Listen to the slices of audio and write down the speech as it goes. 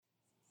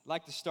I'd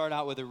like to start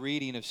out with a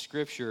reading of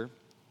Scripture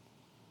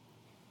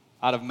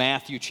out of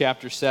Matthew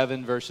chapter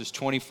 7, verses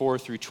 24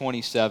 through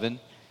 27,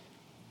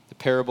 the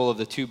parable of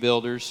the two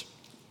builders.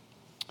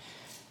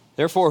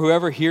 Therefore,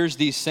 whoever hears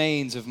these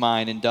sayings of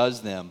mine and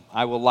does them,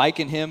 I will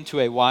liken him to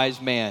a wise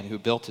man who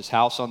built his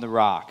house on the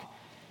rock.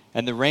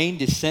 And the rain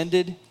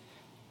descended,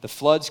 the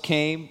floods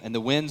came, and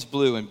the winds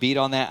blew and beat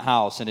on that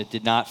house, and it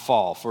did not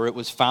fall, for it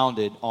was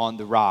founded on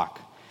the rock.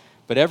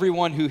 But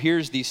everyone who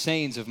hears these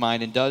sayings of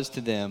mine and does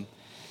to them,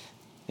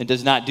 and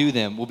does not do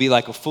them, will be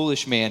like a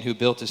foolish man who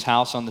built his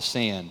house on the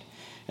sand.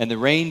 And the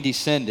rain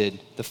descended,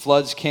 the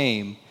floods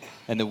came,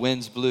 and the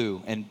winds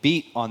blew, and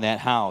beat on that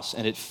house,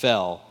 and it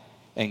fell,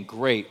 and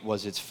great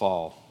was its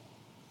fall.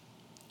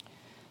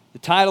 The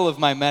title of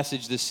my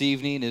message this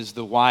evening is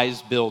The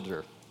Wise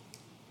Builder.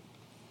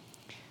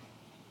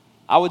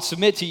 I would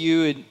submit to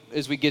you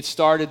as we get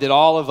started that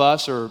all of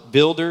us are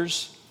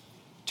builders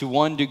to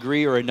one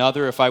degree or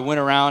another. If I went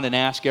around and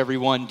asked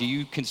everyone, do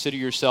you consider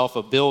yourself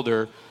a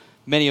builder?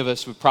 Many of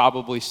us would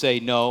probably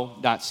say no,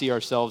 not see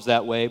ourselves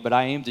that way, but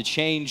I aim to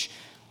change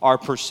our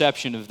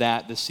perception of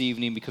that this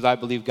evening because I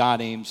believe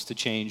God aims to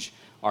change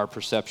our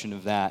perception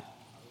of that.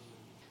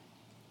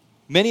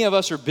 Many of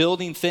us are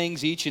building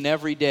things each and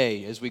every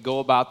day as we go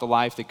about the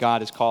life that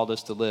God has called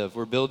us to live.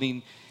 We're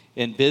building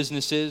in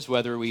businesses,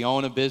 whether we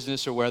own a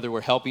business or whether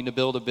we're helping to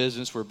build a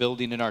business. We're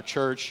building in our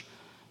church.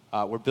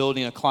 We're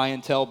building a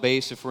clientele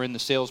base if we're in the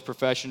sales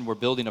profession. We're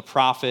building a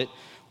profit.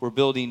 We're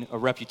building a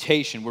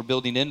reputation. We're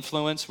building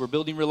influence. We're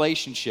building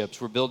relationships.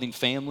 We're building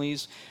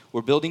families.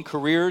 We're building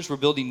careers. We're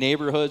building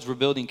neighborhoods. We're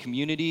building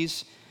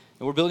communities.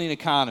 And we're building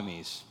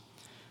economies.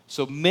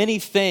 So many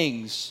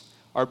things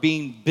are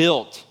being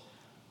built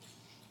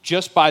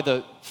just by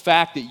the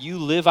fact that you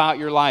live out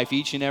your life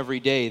each and every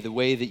day the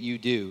way that you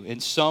do. In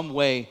some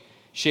way,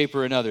 shape,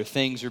 or another,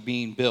 things are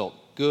being built,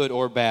 good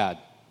or bad.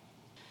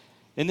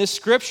 In this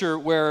scripture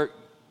where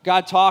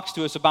God talks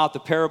to us about the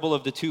parable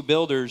of the two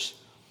builders,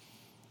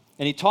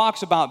 and he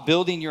talks about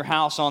building your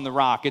house on the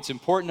rock, it's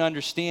important to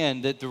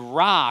understand that the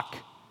rock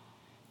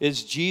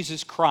is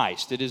Jesus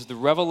Christ. It is the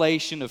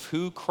revelation of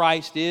who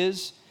Christ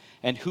is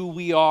and who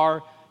we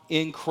are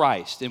in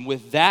Christ. And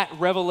with that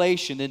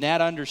revelation and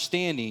that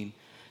understanding,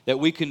 that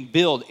we can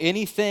build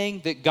anything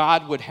that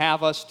God would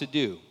have us to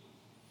do.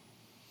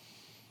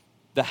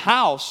 The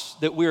house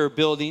that we are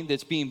building,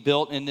 that's being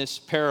built in this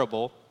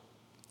parable,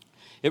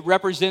 it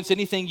represents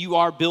anything you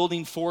are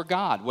building for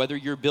God, whether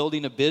you're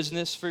building a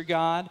business for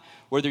God,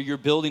 whether you're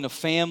building a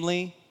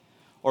family,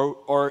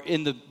 or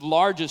in the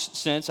largest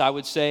sense, I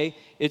would say,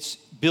 it's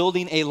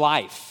building a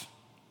life.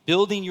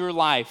 Building your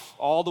life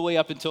all the way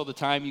up until the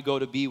time you go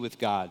to be with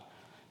God.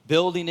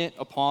 Building it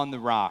upon the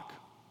rock.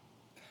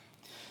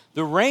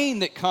 The rain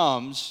that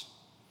comes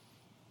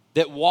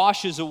that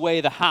washes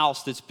away the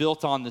house that's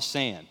built on the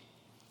sand.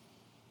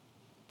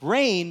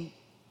 Rain,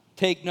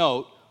 take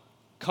note,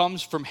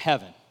 comes from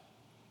heaven.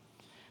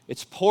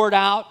 It's poured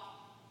out,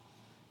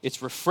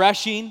 it's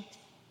refreshing,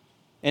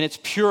 and it's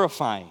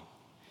purifying.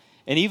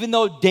 And even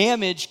though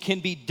damage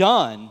can be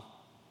done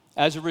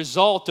as a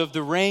result of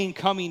the rain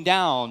coming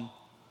down,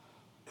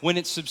 when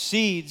it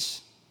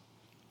subsides,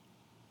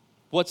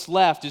 what's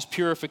left is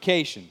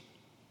purification.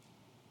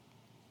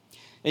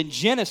 In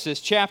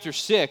Genesis chapter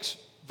 6,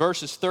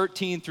 verses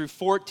 13 through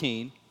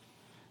 14,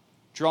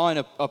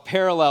 drawing a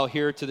parallel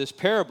here to this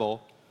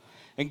parable,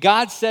 and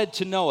God said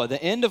to Noah,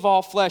 "The end of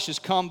all flesh has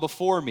come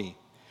before me,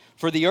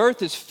 for the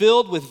earth is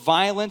filled with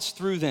violence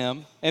through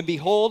them, and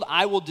behold,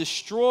 I will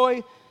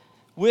destroy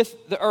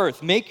with the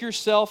earth. Make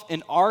yourself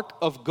an ark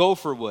of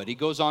gopher wood." He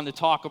goes on to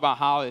talk about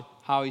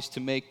how he's to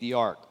make the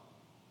ark.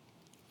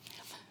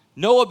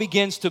 Noah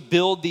begins to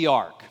build the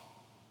ark,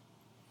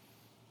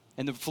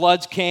 and the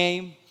floods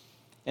came,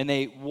 and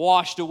they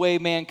washed away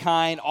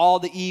mankind, all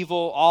the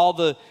evil, all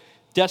the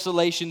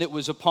desolation that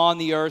was upon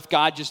the earth.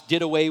 God just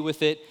did away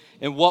with it.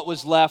 And what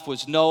was left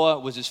was Noah,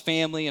 was his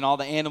family, and all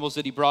the animals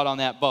that he brought on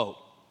that boat.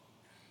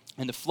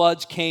 And the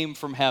floods came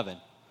from heaven.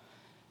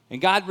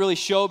 And God really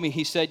showed me,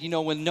 he said,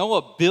 when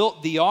Noah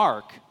built the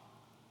ark,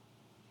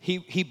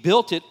 he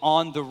built it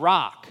on the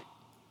rock.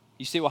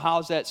 You say, well, how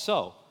is that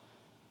so?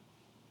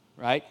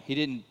 Right? He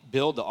didn't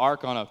build the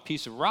ark on a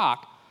piece of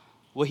rock.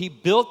 Well, he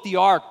built the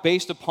ark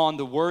based upon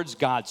the words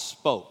God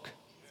spoke.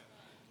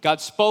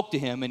 God spoke to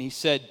him and he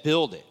said,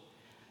 build it.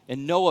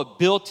 And Noah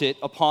built it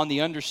upon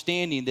the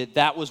understanding that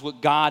that was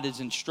what God has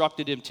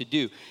instructed him to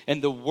do.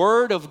 And the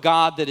word of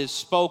God that is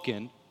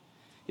spoken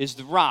is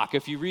the rock.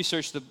 If you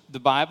research the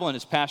Bible, and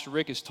as Pastor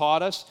Rick has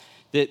taught us,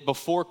 that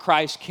before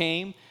Christ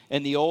came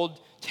in the Old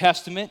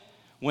Testament,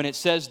 when it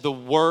says the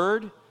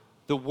word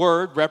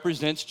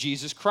represents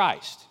Jesus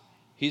Christ.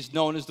 He's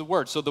known as the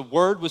Word. So the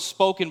Word was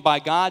spoken by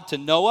God to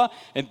Noah,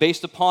 and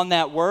based upon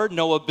that Word,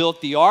 Noah built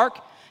the ark.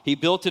 He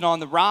built it on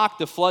the rock.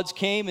 The floods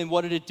came, and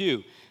what did it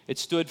do? It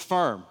stood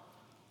firm,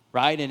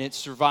 right? And it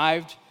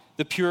survived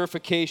the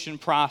purification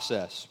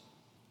process.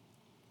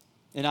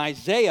 In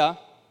Isaiah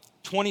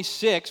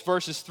 26,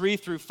 verses 3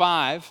 through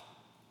 5,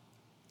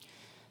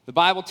 the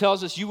Bible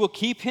tells us, "You will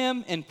keep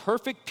him in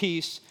perfect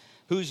peace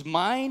whose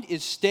mind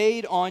is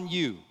stayed on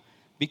you,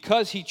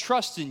 because he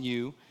trusts in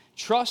you,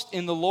 trust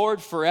in the Lord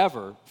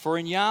forever. For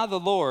in Yah the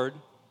Lord,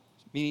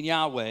 meaning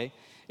Yahweh,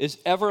 is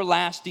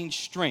everlasting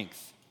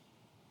strength.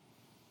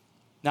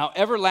 Now,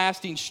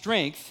 everlasting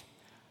strength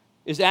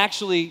is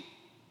actually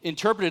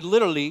interpreted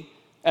literally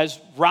as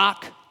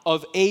rock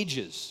of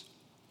ages.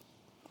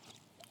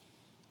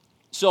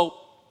 So,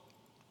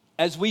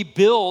 as we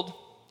build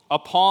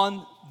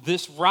upon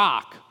this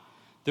rock,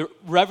 the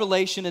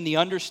revelation and the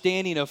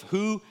understanding of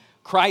who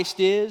Christ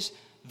is,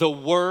 the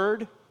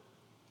Word,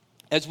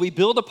 as we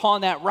build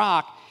upon that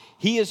rock,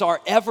 he is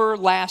our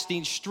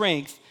everlasting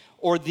strength,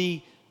 or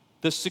the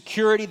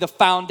security, the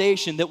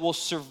foundation that will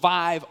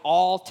survive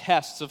all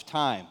tests of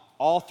time,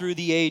 all through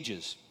the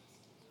ages.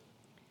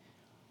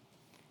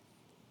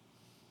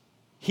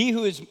 He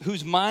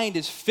whose mind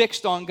is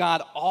fixed on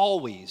God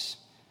always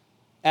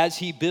as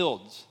he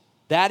builds,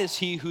 that is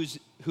he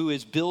who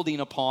is building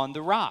upon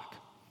the rock.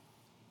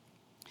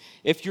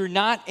 If you're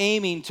not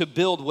aiming to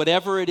build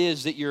whatever it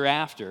is that you're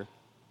after,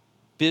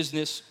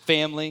 business,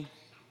 family,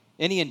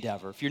 any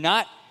endeavor, if you're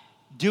not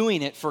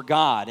doing it for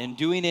God and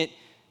doing it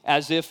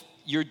as if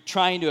you're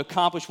trying to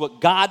accomplish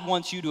what God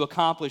wants you to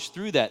accomplish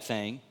through that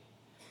thing,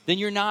 then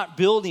you're not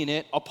building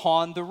it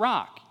upon the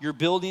rock. You're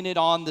building it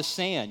on the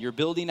sand. You're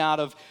building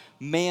out of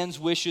man's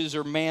wishes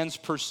or man's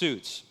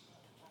pursuits.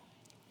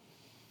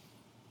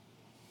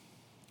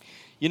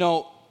 You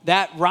know,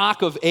 that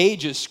rock of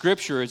ages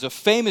scripture is a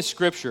famous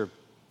scripture.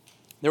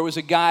 There was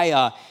a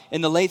guy in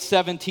the late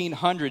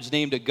 1700s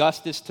named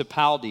Augustus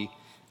Tipaldi.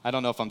 I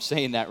don't know if I'm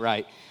saying that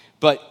right.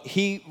 But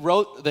he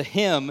wrote the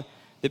hymn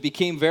that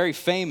became very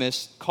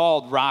famous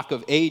called Rock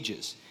of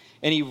Ages.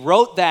 And he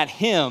wrote that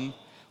hymn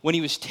when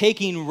he was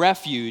taking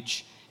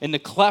refuge in the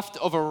cleft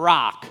of a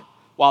rock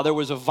while there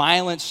was a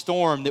violent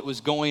storm that was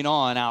going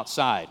on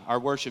outside. Our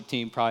worship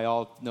team probably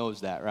all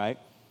knows that, right?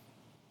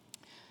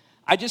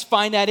 I just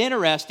find that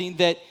interesting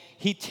that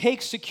he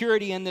takes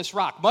security in this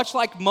rock. Much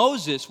like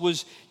Moses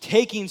was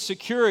taking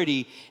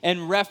security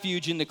and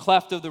refuge in the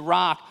cleft of the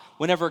rock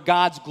whenever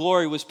God's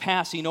glory was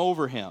passing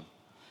over him.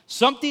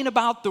 Something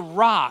about the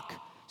rock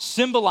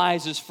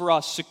symbolizes for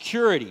us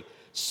security,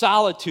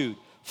 solitude,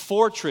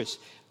 fortress,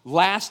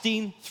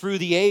 lasting through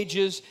the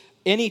ages,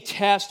 any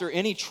test or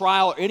any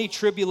trial or any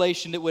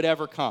tribulation that would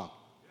ever come.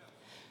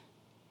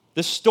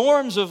 The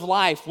storms of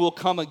life will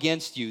come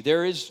against you.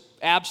 There is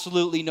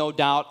absolutely no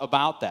doubt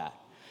about that.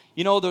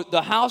 You know,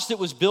 the house that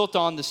was built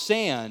on the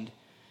sand,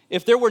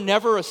 if there were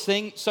never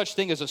such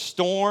thing as a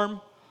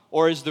storm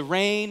or as the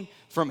rain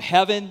from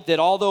heaven, that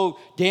although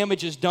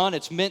damage is done,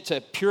 it's meant to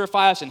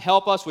purify us and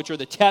help us, which are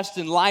the tests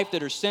in life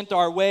that are sent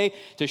our way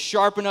to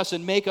sharpen us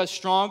and make us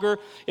stronger.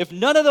 If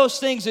none of those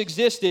things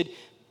existed,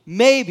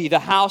 maybe the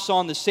house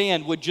on the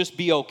sand would just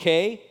be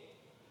okay,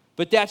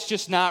 but that's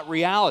just not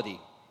reality.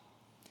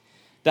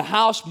 The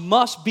house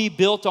must be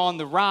built on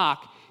the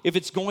rock if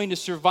it's going to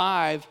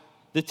survive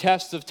the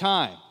test of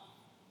time.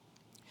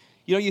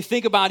 You know, you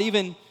think about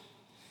even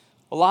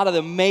a lot of the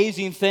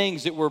amazing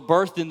things that were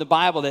birthed in the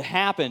Bible that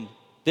happened.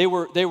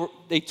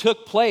 They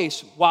took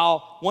place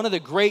while one of the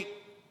great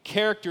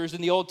characters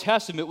in the Old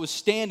Testament was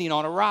standing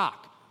on a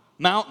rock.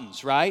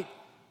 Mountains, right?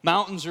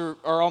 Mountains are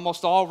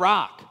almost all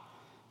rock.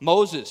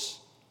 Moses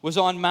was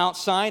on Mount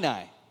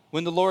Sinai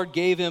when the Lord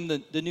gave him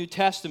the New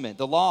Testament,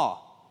 the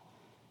law.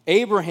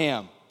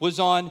 Abraham was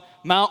on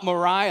Mount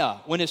Moriah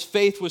when his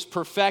faith was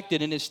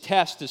perfected in his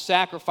test to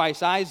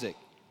sacrifice Isaac.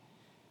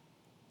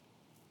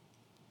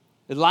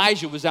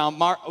 Elijah was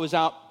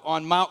out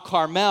on Mount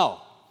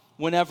Carmel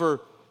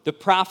whenever the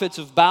prophets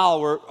of Baal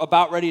were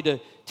about ready to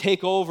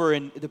take over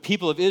and the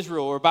people of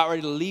Israel were about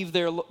ready to leave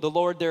the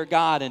Lord their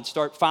God and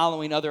start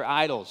following other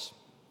idols.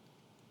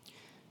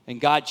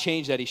 And God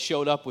changed that. He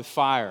showed up with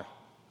fire.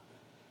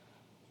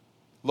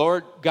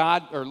 Lord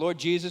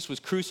Jesus was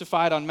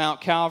crucified on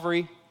Mount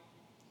Calvary,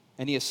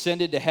 and he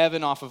ascended to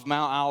heaven off of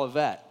Mount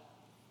Olivet.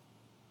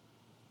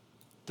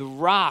 The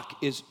rock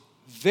is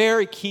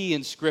very key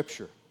in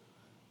Scripture.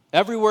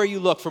 Everywhere you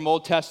look, from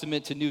Old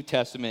Testament to New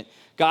Testament,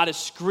 God is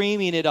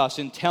screaming at us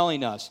and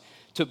telling us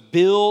to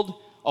build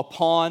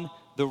upon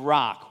the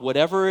rock.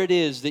 Whatever it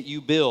is that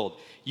you build,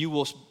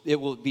 it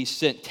will be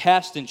sent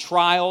tests and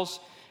trials,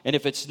 and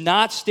if it's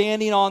not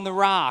standing on the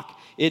rock,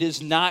 it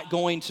is not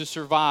going to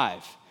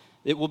survive.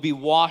 It will be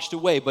washed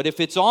away. But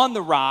if it's on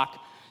the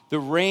rock, the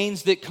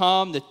rains that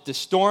come, the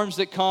storms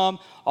that come,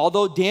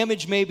 although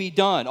damage may be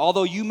done,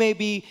 although you may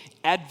be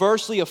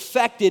adversely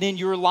affected in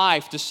your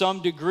life to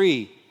some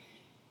degree,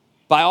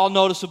 by all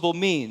noticeable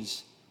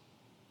means,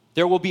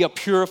 there will be a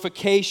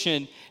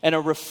purification and a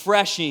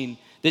refreshing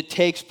that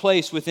takes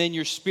place within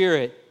your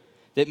spirit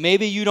that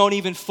maybe you don't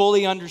even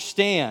fully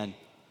understand,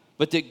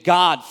 but that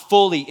God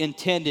fully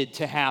intended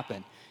to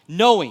happen.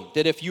 Knowing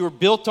that if you were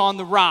built on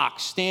the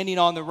rock, standing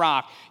on the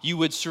rock, you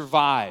would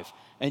survive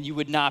and you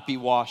would not be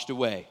washed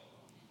away.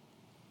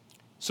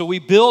 So we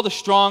build a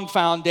strong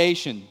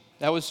foundation.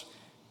 That was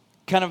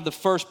kind of the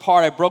first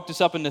part. I broke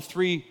this up into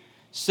 3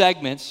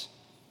 segments.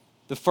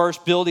 The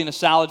first, building a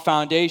solid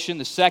foundation.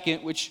 The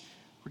second, which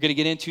we're going to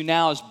get into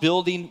now, is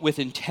building with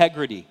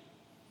integrity.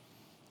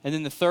 And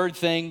then the third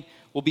thing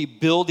will be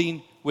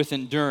building with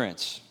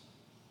endurance.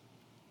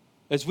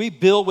 As we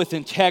build with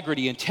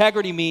integrity,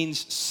 integrity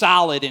means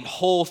solid and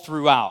whole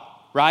throughout,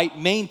 right?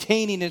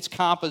 Maintaining its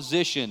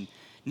composition,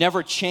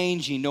 never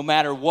changing no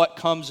matter what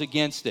comes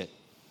against it.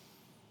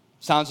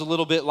 Sounds a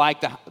little bit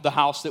like the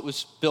house that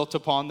was built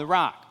upon the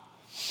rock.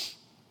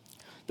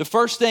 The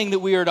first thing that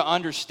we are to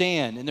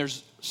understand, and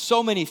there's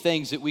so many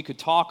things that we could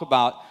talk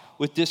about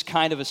with this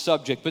kind of a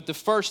subject, but the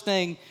first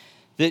thing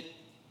that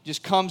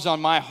just comes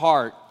on my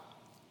heart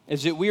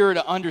is that we are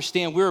to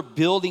understand we're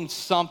building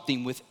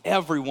something with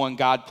everyone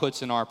God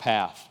puts in our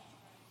path.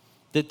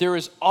 That there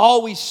is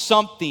always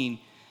something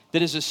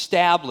that is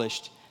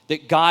established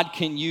that God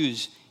can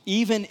use,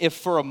 even if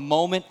for a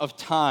moment of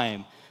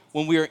time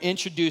when we are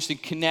introduced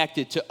and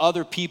connected to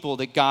other people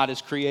that God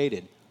has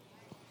created.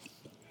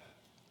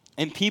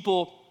 And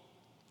people,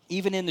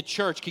 even in the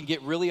church, can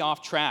get really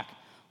off track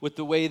with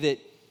the way that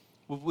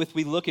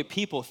we look at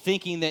people,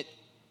 thinking that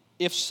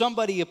if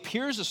somebody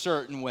appears a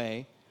certain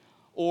way,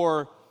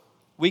 or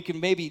we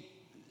can maybe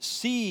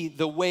see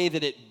the way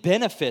that it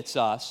benefits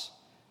us,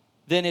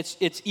 then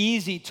it's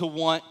easy to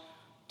want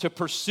to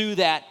pursue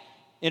that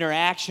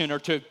interaction or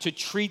to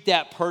treat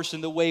that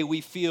person the way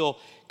we feel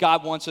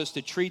God wants us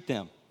to treat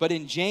them. But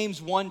in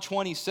James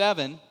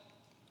 1:27,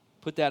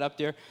 put that up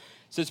there, it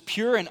says,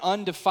 pure and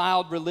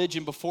undefiled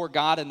religion before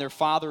God and their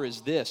Father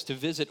is this, to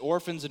visit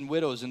orphans and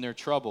widows in their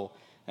trouble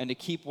and to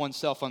keep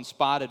oneself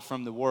unspotted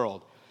from the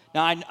world.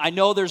 Now, I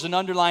know there's an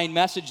underlying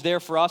message there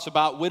for us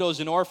about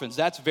widows and orphans.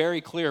 That's very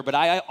clear. But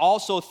I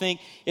also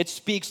think it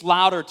speaks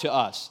louder to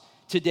us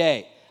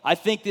today. I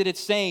think that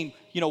it's saying,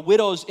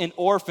 widows and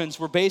orphans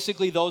were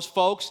basically those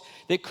folks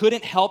that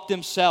couldn't help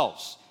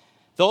themselves.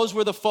 Those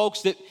were the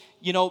folks that,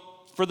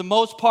 for the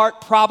most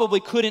part, probably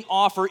couldn't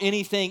offer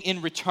anything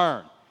in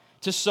return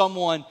to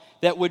someone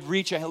that would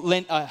reach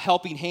a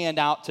helping hand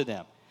out to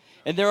them.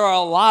 And there are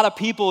a lot of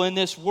people in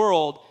this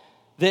world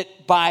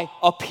that by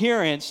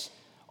appearance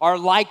are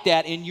like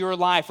that in your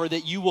life or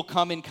that you will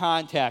come in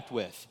contact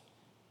with.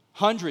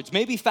 Hundreds,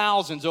 maybe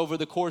thousands over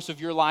the course of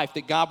your life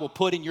that God will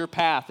put in your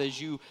path as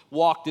you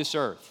walk this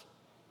earth.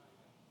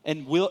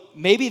 And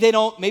maybe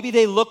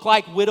they look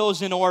like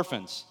widows and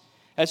orphans.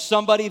 As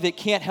somebody that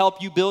can't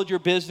help you build your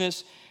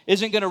business,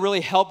 isn't going to really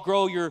help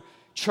grow your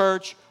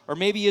church, or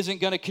maybe isn't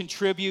going to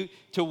contribute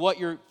to what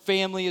your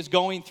family is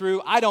going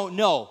through. I don't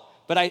know,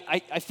 but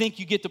I think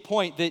you get the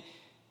point that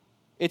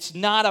it's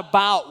not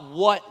about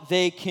what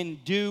they can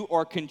do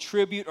or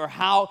contribute or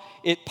how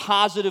it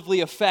positively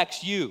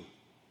affects you.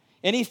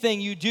 Anything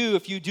you do,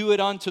 if you do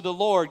it unto the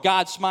Lord,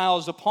 God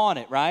smiles upon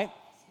it, right?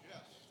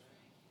 Yes.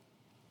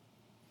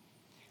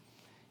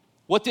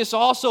 What this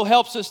also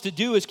helps us to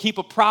do is keep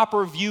a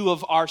proper view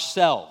of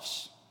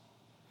ourselves.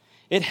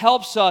 It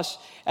helps us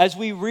as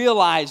we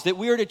realize that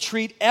we are to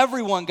treat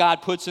everyone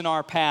God puts in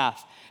our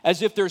path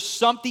as if there's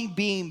something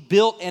being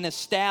built and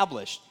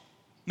established.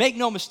 Make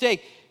no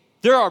mistake,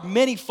 there are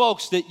many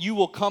folks that you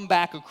will come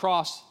back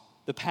across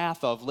the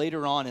path of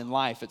later on in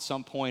life at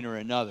some point or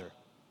another.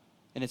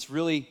 And it's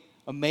really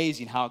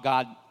amazing how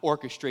God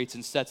orchestrates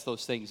and sets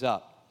those things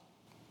up.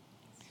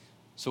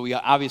 So we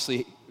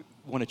obviously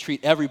want to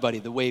treat everybody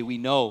the way we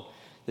know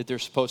that they're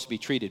supposed to be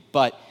treated.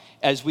 But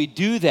as we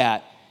do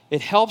that,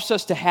 it helps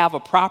us to have a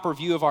proper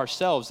view of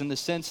ourselves in the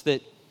sense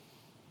that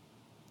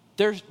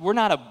we're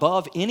not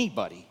above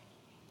anybody.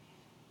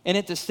 And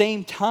at the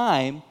same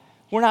time,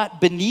 we're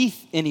not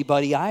beneath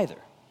anybody either.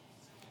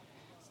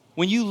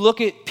 When you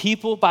look at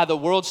people by the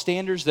world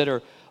standards that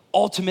are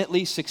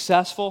ultimately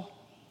successful,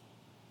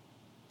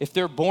 if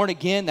they're born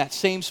again, that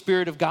same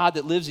Spirit of God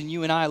that lives in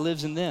you and I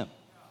lives in them.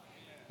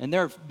 And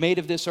they're made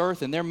of this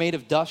earth and they're made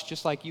of dust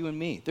just like you and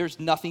me. There's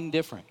nothing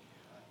different.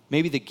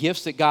 Maybe the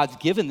gifts that God's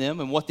given them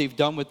and what they've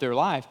done with their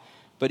life,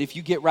 but if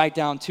you get right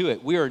down to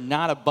it, we are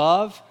not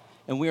above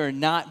and we are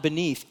not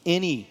beneath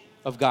any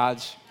of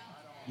God's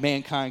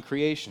mankind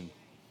creation.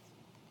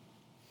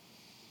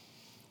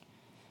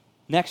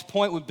 Next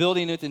point with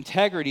building with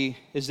integrity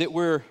is that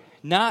we're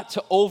not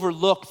to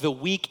overlook the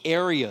weak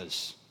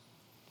areas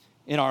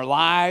in our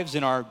lives,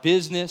 in our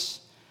business,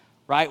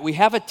 right? We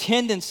have a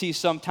tendency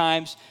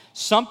sometimes,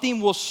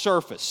 something will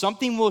surface,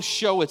 something will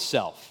show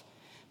itself,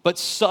 but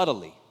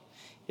subtly.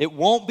 It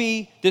won't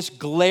be this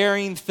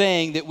glaring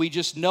thing that we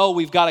just know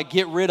we've got to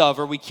get rid of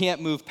or we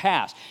can't move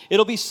past.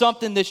 It'll be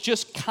something that's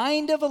just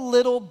kind of a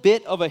little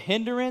bit of a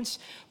hindrance,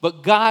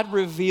 but God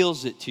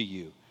reveals it to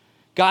you.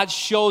 God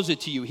shows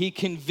it to you. He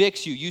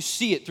convicts you. You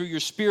see it through your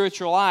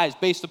spiritual eyes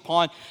based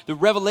upon the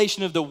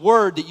revelation of the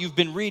word that you've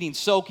been reading,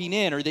 soaking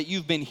in, or that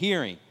you've been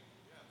hearing.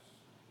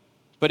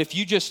 But if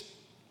you just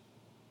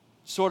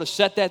sort of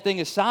set that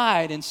thing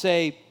aside and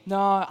say,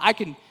 no,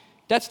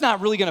 that's not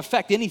really going to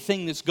affect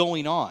anything that's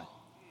going on.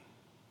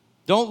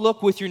 Don't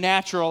look with your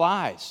natural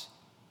eyes.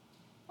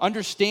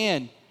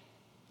 Understand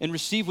and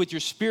receive with your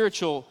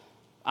spiritual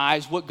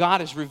eyes what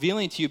God is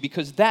revealing to you,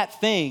 because that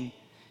thing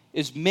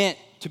is meant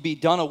to be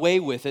done away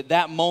with at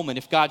that moment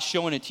if God's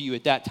showing it to you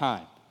at that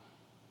time.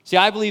 See,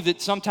 I believe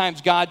that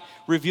sometimes God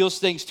reveals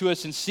things to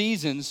us in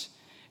seasons,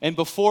 and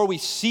before we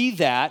see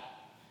that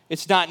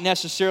It's not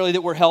necessarily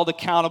that we're held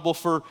accountable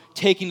for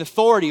taking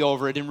authority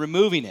over it and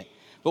removing it.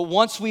 But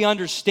once we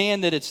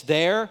understand that it's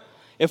there,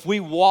 if we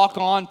walk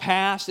on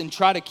past and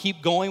try to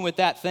keep going with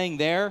that thing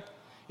there,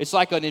 it's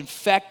like an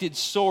infected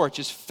sore. It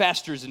just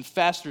festers and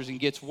festers and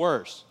gets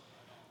worse,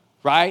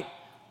 right?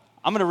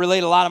 I'm going to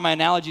relate a lot of my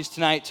analogies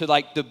tonight to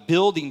like the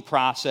building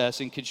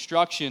process and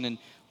construction and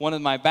one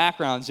of my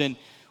backgrounds. And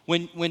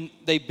when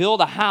they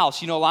build a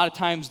house, a lot of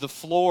times the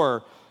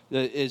floor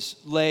is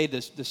laid, the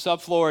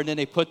subfloor, and then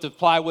they put the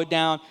plywood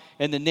down,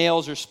 and the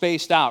nails are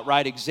spaced out,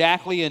 right,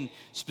 exactly in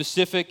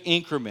specific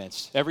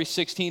increments. Every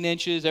 16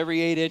 inches,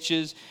 every 8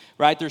 inches,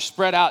 right? They're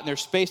spread out, and they're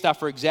spaced out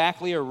for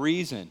exactly a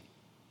reason.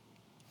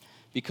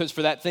 Because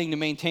for that thing to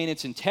maintain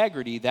its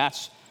integrity,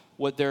 that's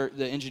what the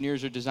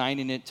engineers are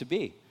designing it to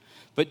be.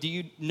 But do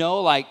you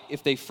know, like,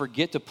 if they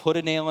forget to put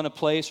a nail in a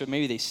place, or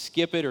maybe they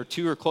skip it, or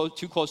two are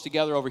too close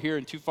together over here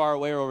and too far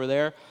away over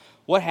there,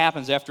 what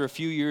happens after a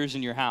few years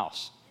in your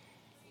house?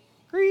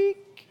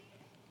 Creak,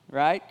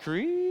 right?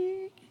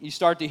 Creak. You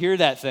start to hear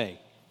that thing.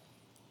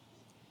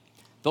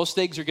 Those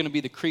things are going to be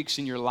the creaks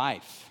in your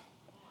life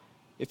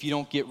if you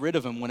don't get rid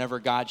of them whenever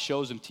God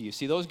shows them to you.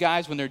 See, those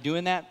guys, when they're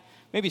doing that,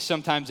 maybe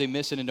sometimes they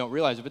miss it and don't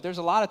realize it, but there's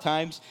a lot of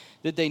times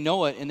that they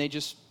know it and they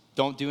just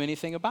don't do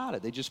anything about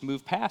it. They just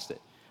move past it.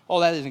 Oh,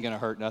 that isn't going to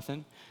hurt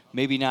nothing.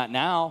 Maybe not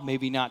now,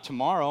 maybe not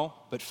tomorrow,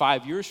 but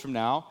 5 years from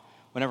now,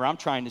 whenever I'm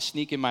trying to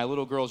sneak in my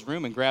little girl's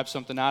room and grab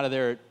something out of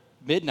there at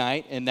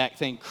midnight and that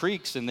thing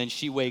creaks and then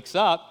she wakes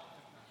up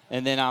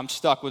and then I'm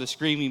stuck with a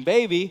screaming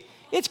baby,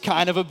 it's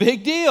kind of a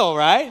big deal,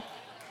 right?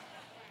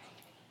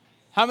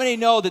 How many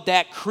know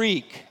that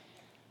creak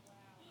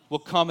will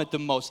come at the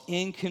most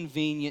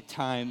inconvenient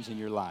times in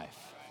your life?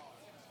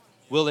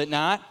 Will it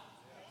not?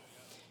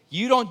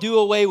 You don't do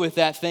away with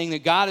that thing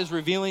that God is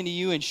revealing to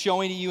you and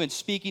showing to you and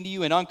speaking to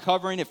you and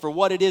uncovering it for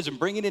what it is and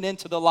bringing it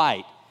into the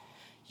light.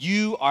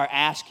 You are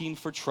asking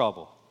for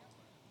trouble.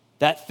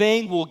 That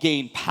thing will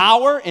gain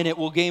power and it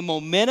will gain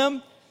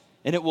momentum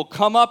and it will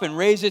come up and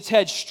raise its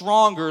head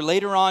stronger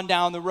later on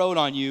down the road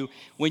on you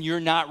when you're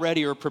not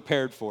ready or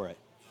prepared for it.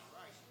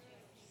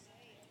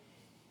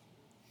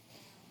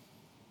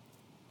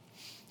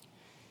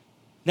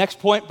 Next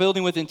point,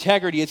 building with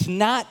integrity. It's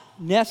not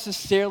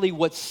necessarily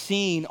what's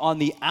seen on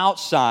the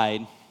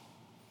outside.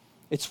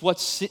 It's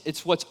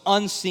what's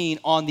unseen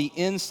on the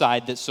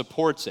inside that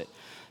supports it.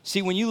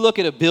 See, when you look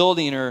at a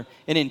building or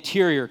an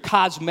interior,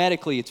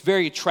 cosmetically, it's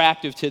very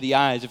attractive to the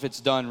eyes if it's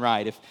done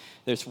right, if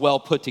it's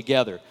well put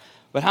together.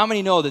 But how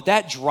many know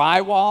that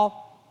drywall,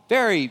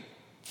 very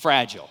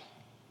fragile?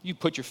 You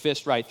put your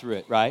fist right through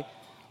it, right?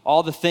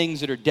 All the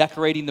things that are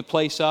decorating the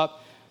place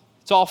up,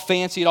 it's all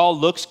fancy, it all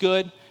looks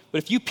good.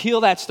 But if you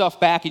peel that stuff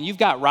back and you've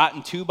got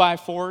rotten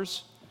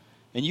 2x4s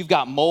and you've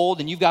got mold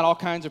and you've got all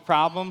kinds of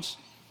problems,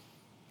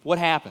 what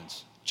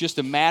happens? Just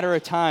a matter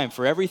of time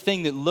for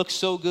everything that looks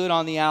so good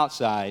on the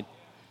outside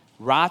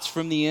rots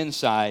from the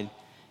inside,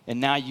 and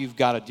now you've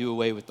got to do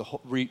away with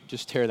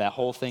just tear that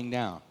whole thing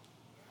down.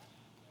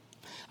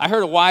 I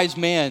heard a wise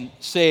man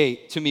say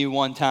to me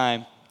one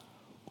time,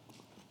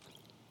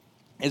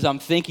 as I'm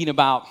thinking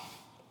about,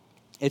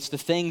 it's the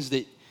things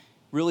that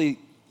really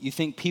you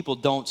think people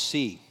don't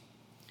see.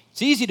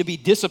 It's easy to be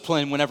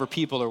disciplined whenever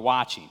people are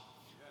watching,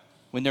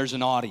 when there's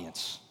an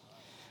audience.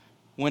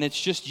 When it's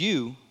just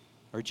you,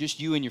 or just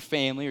you and your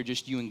family, or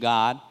just you and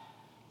God,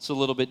 it's a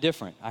little bit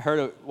different. I heard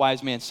a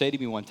wise man say to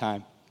me one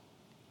time,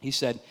 he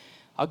said,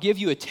 I'll give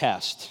you a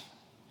test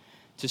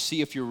to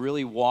see if you're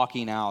really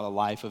walking out a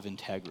life of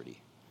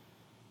integrity.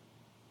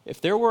 If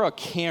there were a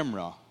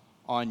camera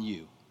on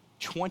you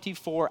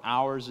 24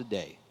 hours a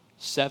day,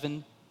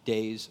 7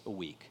 days a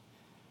week,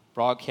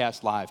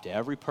 broadcast live to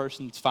every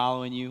person that's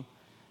following you,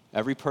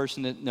 every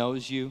person that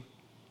knows you,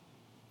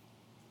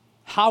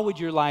 how would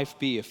your life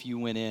be if you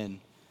went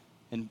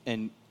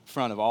in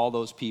front of all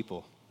those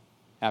people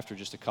after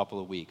just a couple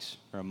of weeks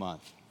or a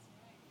month?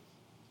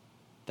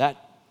 That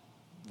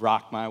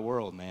rocked my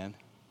world, man.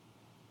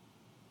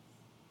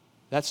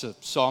 That's a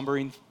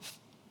sobering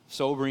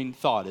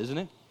thought, isn't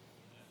it?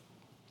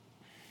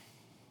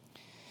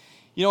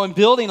 You know, in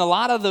building, a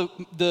lot of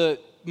the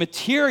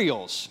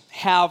materials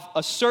have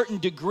a certain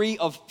degree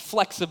of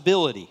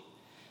flexibility.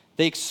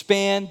 They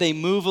expand, they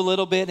move a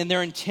little bit, and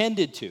they're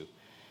intended to.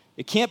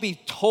 It can't be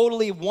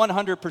totally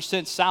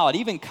 100% solid.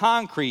 Even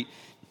concrete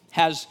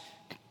has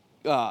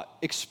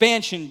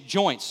expansion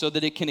joints so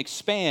that it can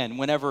expand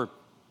whenever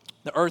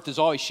the earth is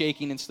always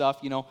shaking and stuff,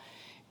 you know.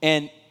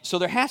 And so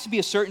there has to be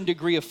a certain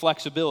degree of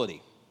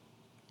flexibility.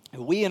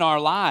 We in our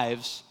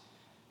lives,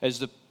 as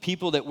the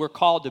people that we're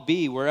called to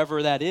be,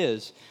 wherever that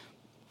is,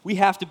 we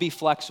have to be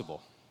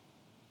flexible,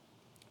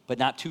 but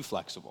not too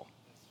flexible,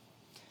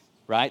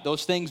 right?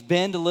 Those things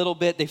bend a little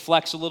bit, they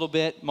flex a little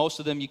bit. Most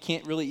of them you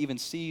can't really even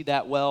see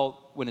that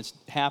well when it's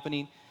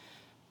happening,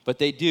 but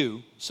they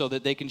do so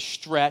that they can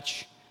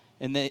stretch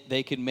and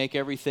they can make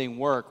everything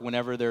work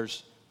whenever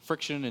there's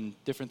friction and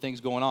different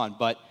things going on.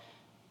 But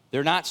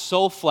they're not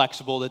so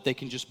flexible that they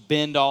can just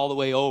bend all the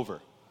way over.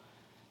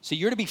 So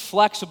you're to be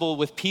flexible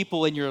with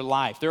people in your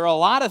life. There are a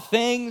lot of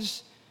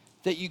things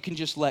that you can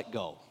just let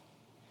go.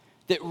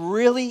 that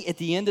really, at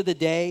the end of the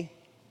day,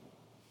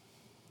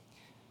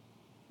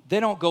 they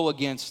don't go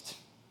against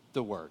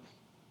the word.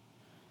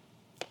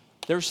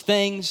 There's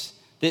things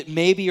that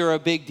maybe are a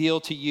big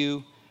deal to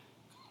you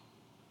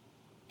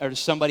or to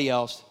somebody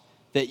else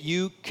that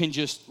you can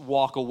just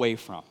walk away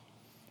from,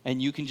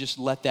 and you can just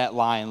let that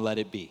lie and let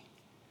it be.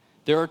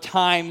 There are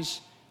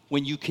times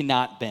when you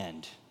cannot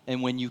bend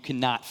and when you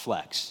cannot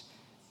flex.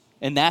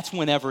 And that's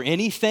whenever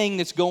anything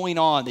that's going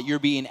on that you're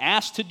being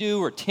asked to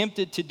do or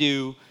tempted to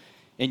do,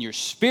 and your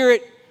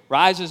spirit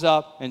rises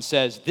up and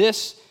says,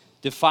 this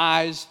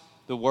defies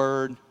the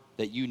word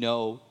that you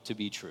know to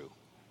be true.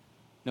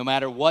 No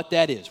matter what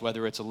that is,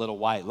 whether it's a little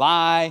white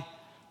lie,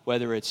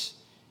 whether it's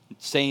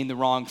saying the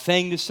wrong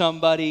thing to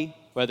somebody,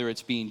 whether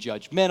it's being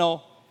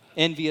judgmental,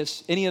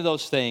 envious, any of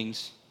those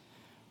things,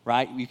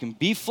 right? You can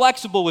be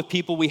flexible with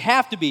people. We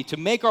have to be to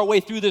make our way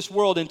through this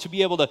world and to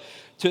be able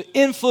to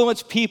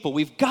influence people.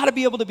 We've got to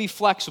be able to be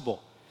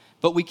flexible.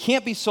 But we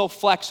can't be so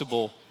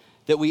flexible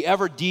that we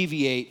ever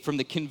deviate from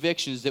the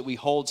convictions that we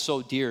hold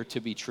so dear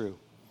to be true.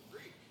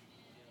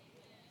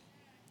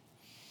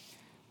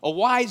 A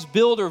wise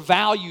builder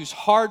values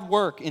hard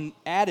work and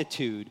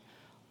attitude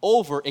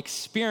over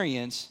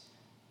experience,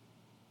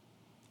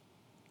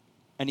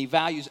 and he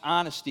values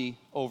honesty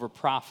over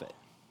profit.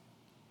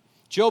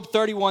 Job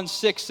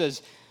 31:6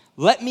 says,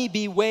 let me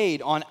be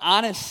weighed on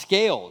honest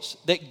scales,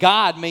 that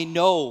God may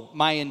know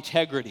my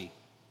integrity.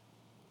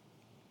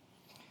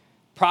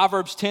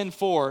 Proverbs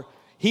 10:4,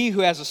 he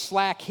who has a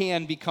slack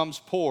hand becomes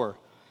poor,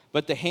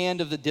 but the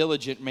hand of the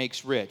diligent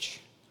makes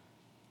rich.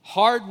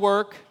 Hard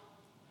work,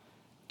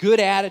 good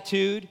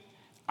attitude,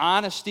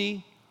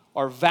 honesty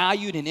are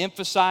valued and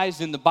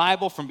emphasized in the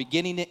Bible from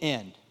beginning to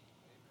end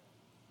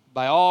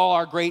by all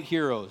our great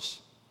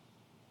heroes.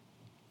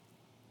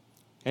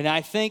 And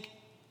I think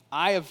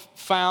I have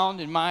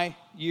found in my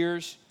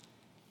years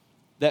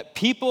that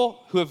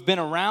people who have been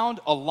around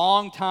a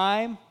long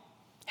time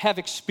have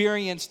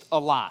experienced a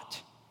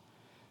lot.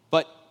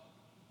 But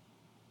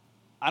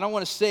I don't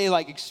want to say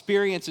like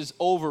experience is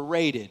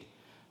overrated,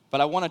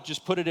 but I want to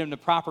just put it in the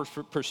proper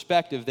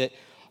perspective that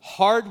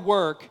hard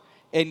work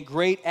and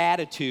great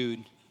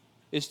attitude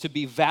is to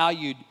be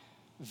valued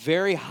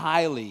very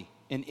highly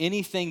in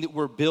anything that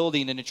we're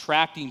building and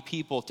attracting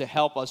people to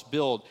help us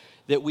build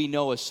that we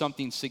know is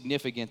something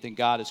significant that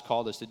God has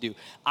called us to do.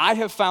 I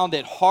have found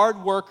that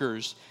hard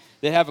workers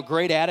that have a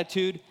great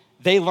attitude,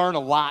 they learn a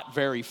lot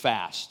very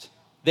fast.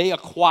 They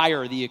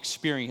acquire the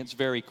experience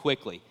very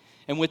quickly.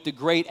 And with the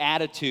great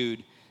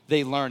attitude,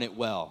 they learn it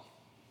well.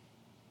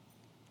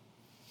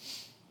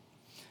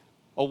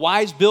 A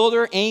wise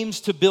builder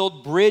aims to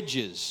build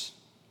bridges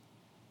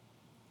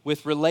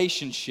with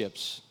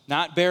relationships,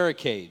 not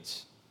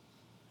barricades.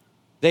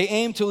 They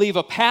aim to leave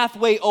a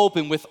pathway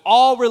open with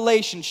all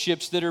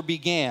relationships that are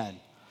began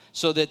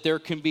so that there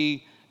can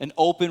be an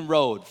open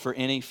road for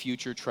any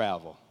future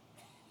travel.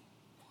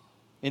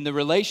 In the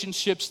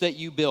relationships that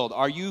you build,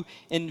 are you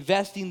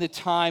investing the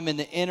time and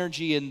the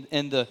energy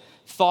and the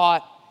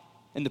thought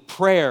and the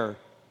prayer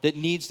that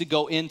needs to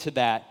go into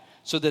that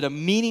so that a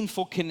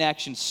meaningful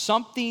connection,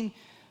 something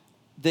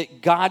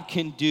that God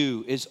can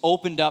do is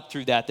opened up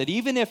through that? That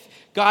even if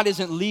God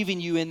isn't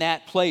leaving you in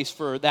that place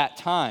for that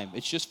time,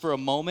 it's just for a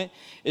moment,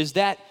 is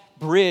that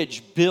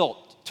bridge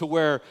built to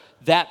where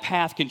that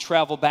path can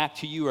travel back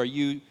to you or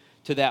you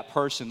to that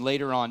person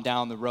later on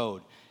down the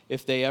road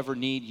if they ever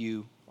need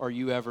you or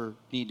you ever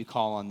need to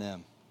call on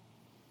them?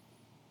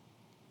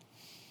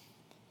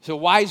 So a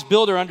wise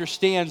builder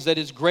understands that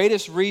his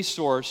greatest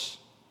resource,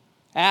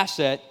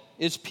 asset,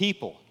 is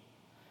people.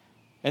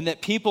 And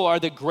that people are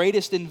the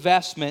greatest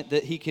investment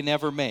that he can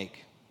ever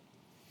make.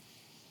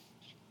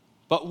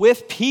 But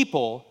with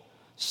people,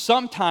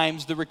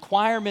 sometimes the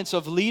requirements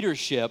of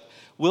leadership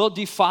will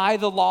defy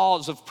the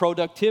laws of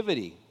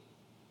productivity.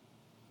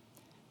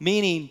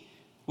 Meaning,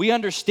 we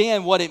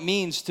understand what it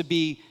means to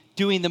be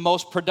doing the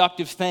most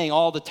productive thing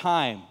all the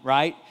time,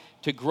 right?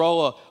 To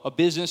grow a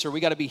business, or we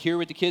got to be here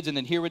with the kids and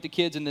then here with the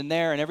kids and then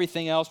there and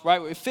everything else,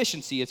 right?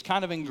 Efficiency, it's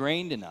kind of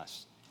ingrained in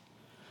us.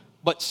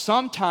 But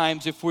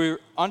sometimes if we're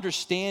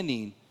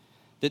understanding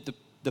that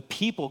the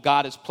people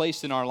God has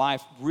placed in our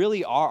life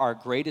really are our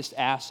greatest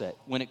asset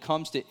when it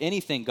comes to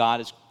anything God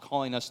is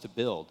calling us to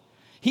build,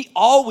 He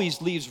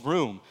always leaves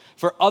room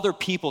for other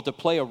people to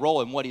play a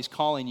role in what He's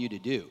calling you to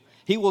do.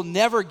 He will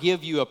never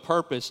give you a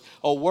purpose,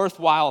 a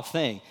worthwhile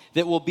thing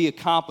that will be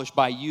accomplished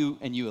by you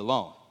and you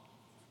alone.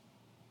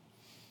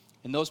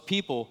 And those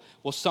people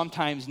will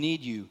sometimes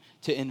need you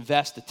to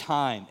invest the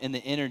time and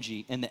the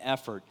energy and the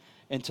effort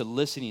into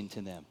listening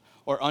to them,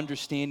 or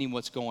understanding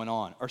what's going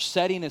on, or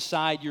setting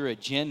aside your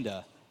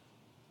agenda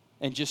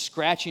and just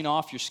scratching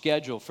off your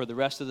schedule for the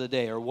rest of the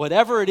day, or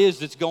whatever it is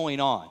that's going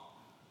on,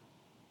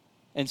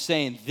 and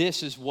saying,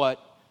 this is what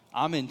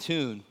I'm in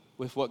tune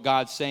with what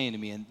God's saying to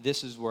me, and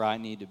this is where I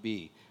need to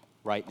be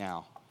right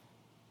now.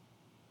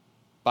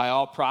 By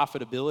all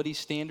profitability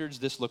standards,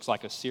 this looks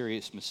like a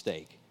serious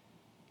mistake,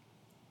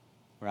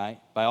 right?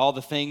 By all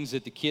the things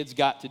that the kids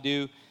got to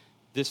do,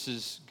 this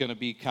is going to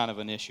be kind of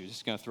an issue. This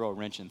is going to throw a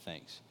wrench in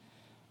things.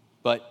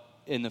 But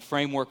in the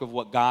framework of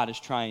what God is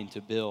trying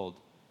to build,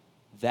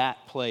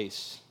 that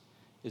place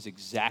is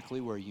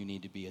exactly where you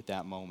need to be at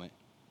that moment.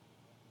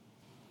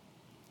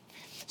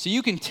 So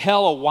you can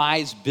tell a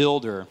wise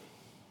builder,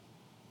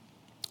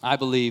 I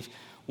believe,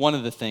 one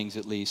of the things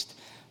at least,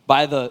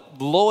 by the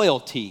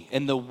loyalty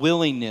and the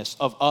willingness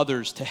of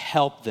others to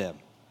help them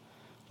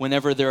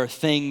whenever there are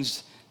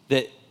things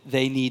that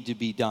they need to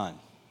be done,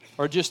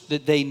 or just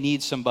that they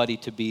need somebody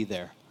to be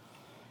there.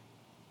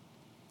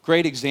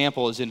 Great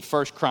example is in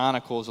 1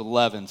 Chronicles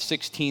 11,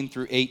 16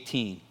 through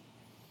 18. It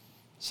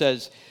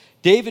says,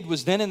 David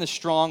was then in the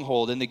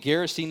stronghold, and the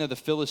garrison of the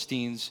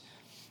Philistines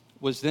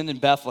was then in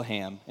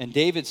Bethlehem. And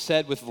David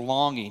said with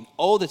longing,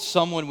 "Oh, that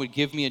someone would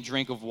give me a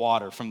drink of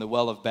water from the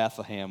well of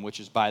Bethlehem, which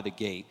is by the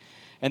gate."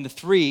 And the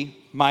three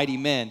mighty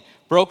men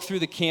broke through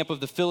the camp of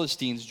the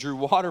Philistines, drew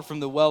water from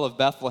the well of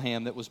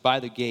Bethlehem that was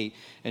by the gate,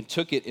 and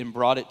took it and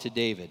brought it to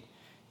David.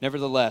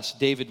 Nevertheless,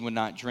 David would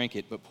not drink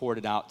it, but poured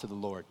it out to the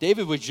Lord.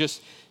 David was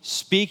just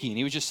speaking.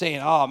 He was just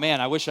saying, oh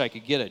man, I wish I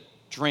could get a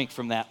drink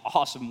from that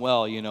awesome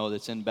well,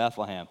 that's in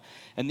Bethlehem.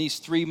 And these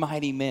three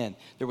mighty men,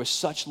 there was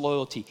such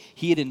loyalty.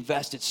 He had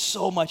invested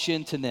so much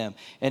into them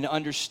and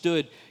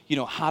understood,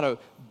 how to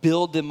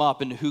build them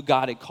up into who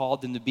God had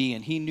called them to be.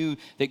 And he knew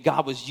that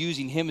God was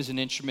using him as an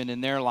instrument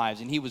in their lives.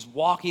 And he was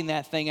walking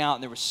that thing out.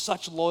 And there was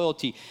such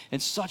loyalty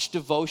and such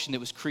devotion that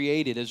was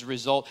created as a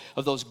result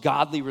of those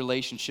godly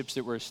relationships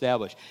that were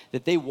established.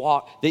 That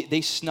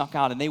they snuck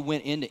out and they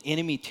went into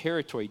enemy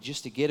territory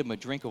just to get him a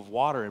drink of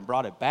water and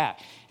brought it back.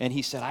 And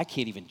he said, I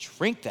can't even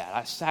drink that.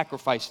 I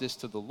sacrificed this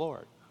to the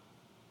Lord.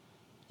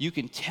 You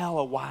can tell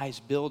a wise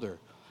builder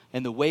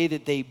and the way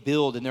that they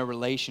build in their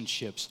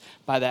relationships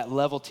by that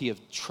levelty of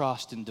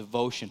trust and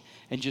devotion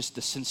and just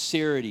the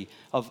sincerity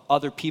of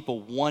other people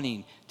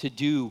wanting to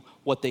do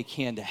what they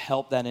can to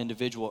help that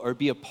individual or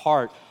be a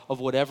part of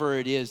whatever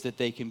it is that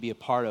they can be a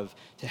part of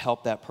to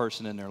help that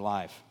person in their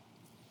life.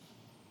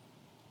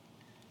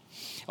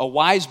 A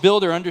wise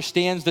builder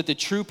understands that the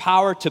true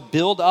power to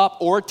build up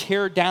or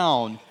tear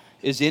down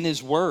is in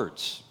his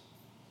words.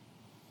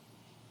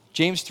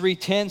 James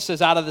 3:10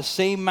 says, out of the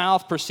same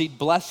mouth proceed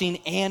blessing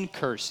and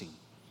cursing.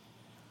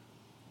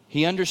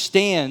 He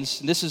understands,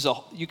 and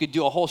you could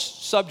do a whole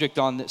subject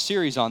on this,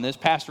 series on this.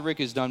 Pastor Rick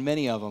has done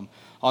many of them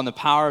on the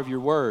power of your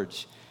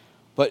words.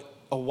 But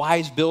a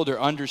wise builder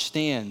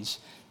understands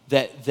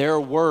that their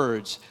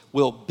words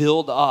will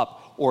build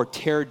up or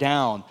tear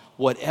down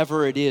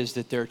whatever it is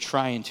that they're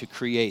trying to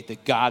create,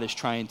 that God is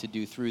trying to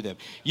do through them.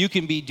 You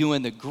can be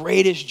doing the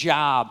greatest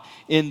job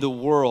in the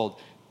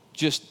world,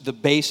 just the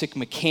basic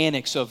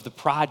mechanics of the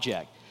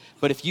project.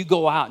 But if you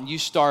go out and you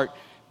start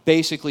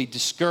basically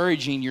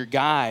discouraging your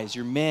guys,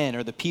 your men,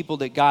 or the people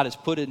that God has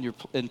put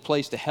in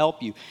place to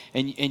help you,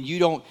 and you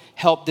don't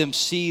help them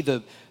see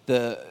the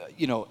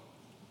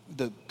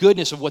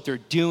goodness of what they're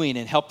doing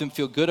and help them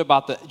feel good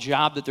about the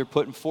job that they're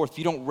putting forth, if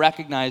you don't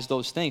recognize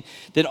those things,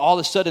 then all of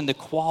a sudden the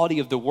quality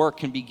of the work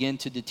can begin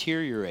to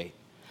deteriorate.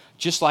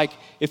 Just like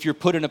if you're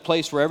put in a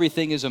place where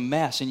everything is a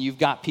mess and you've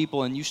got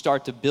people and you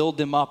start to build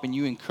them up and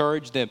you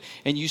encourage them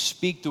and you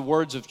speak the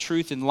words of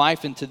truth and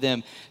life into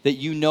them that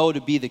you know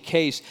to be the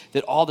case,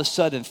 that all of a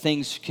sudden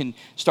things can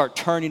start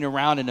turning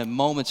around in a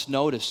moment's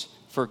notice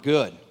for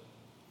good.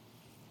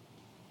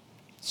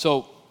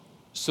 So,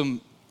 some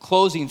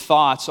closing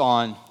thoughts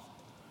on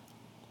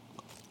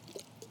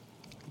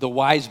the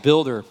wise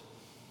builder.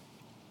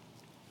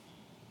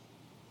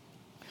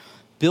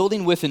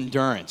 Building with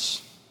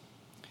endurance.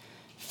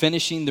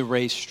 Finishing the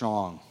race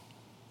strong.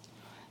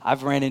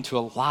 I've ran into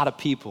a lot of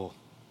people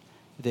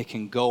that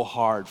can go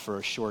hard for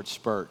a short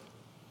spurt.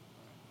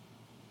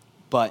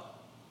 But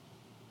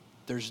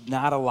there's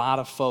not a lot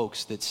of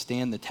folks that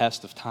stand the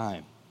test of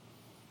time.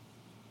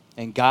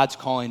 And God's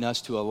calling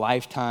us to a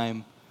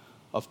lifetime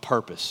of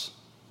purpose.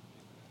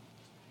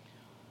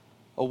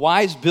 A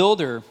wise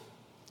builder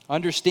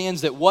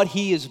understands that what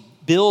he is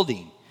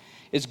building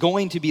is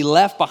going to be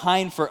left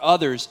behind for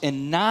others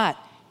and not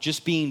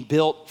just being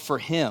built for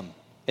him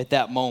at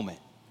that moment.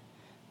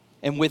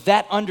 And with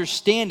that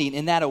understanding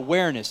and that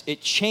awareness,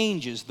 it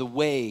changes the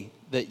way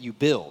that you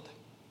build.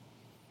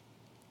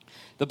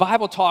 The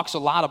Bible talks a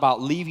lot about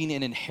leaving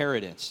an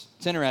inheritance.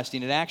 It's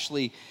interesting. It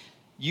actually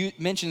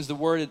mentions the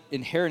word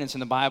inheritance in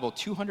the Bible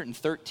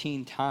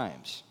 213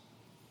 times.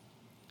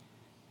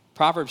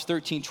 Proverbs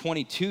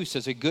 13:22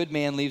 says, a good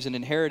man leaves an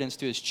inheritance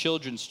to his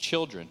children's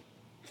children.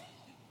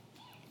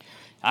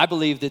 I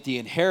believe that the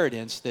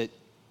inheritance that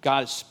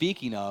God is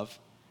speaking of,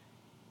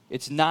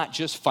 it's not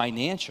just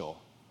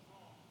financial,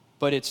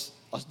 but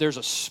there's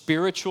a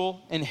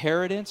spiritual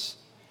inheritance.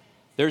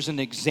 There's an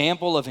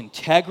example of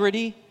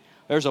integrity.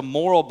 There's a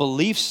moral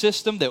belief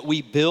system that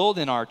we build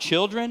in our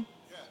children.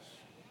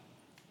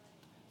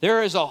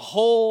 There is a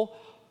whole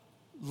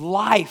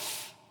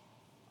life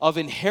of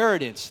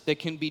inheritance that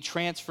can be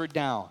transferred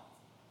down.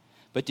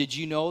 But did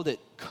you know that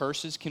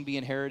curses can be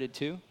inherited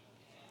too?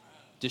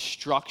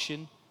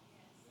 Destruction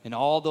and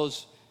all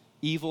those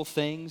evil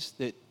things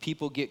that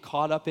people get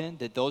caught up in,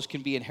 that those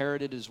can be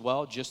inherited as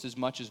well, just as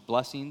much as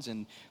blessings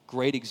and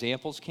great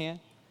examples can.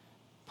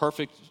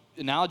 Perfect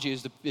analogy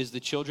is the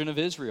children of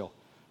Israel,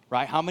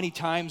 right? How many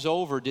times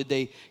over did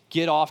they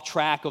get off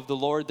track of the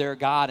Lord their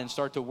God and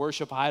start to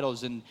worship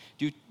idols and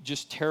do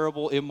just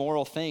terrible,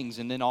 immoral things?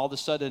 And then all of a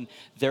sudden,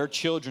 their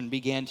children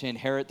began to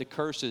inherit the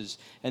curses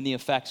and the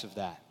effects of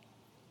that.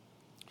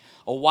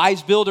 A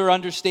wise builder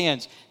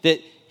understands that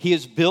he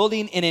is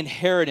building an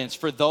inheritance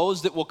for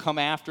those that will come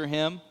after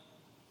him,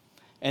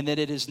 and that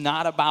it is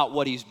not about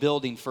what he's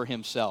building for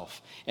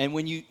himself. And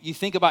when you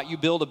think about you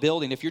build a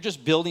building, if you're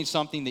just building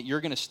something that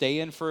you're going to stay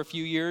in for a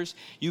few years,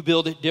 you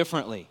build it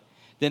differently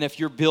than if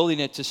you're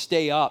building it to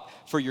stay up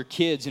for your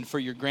kids and for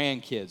your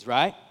grandkids,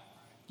 right?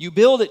 You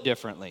build it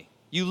differently.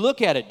 You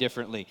look at it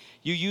differently.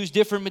 You use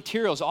different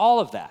materials,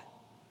 all of that.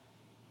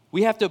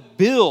 We have to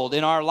build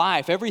in our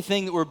life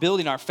everything that we're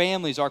building, our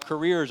families, our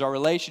careers, our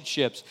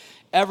relationships,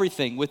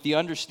 everything with the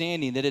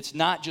understanding that it's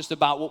not just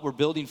about what we're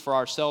building for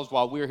ourselves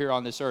while we're here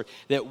on this earth,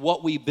 that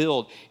what we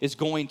build is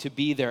going to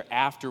be there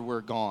after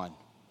we're gone.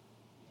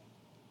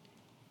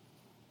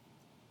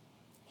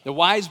 The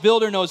wise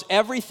builder knows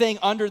everything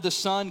under the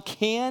sun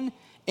can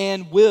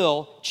and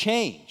will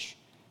change,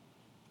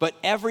 but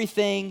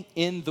everything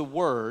in the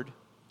Word,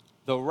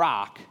 the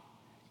rock,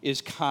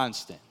 is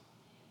constant.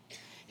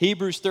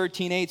 Hebrews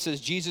 13:8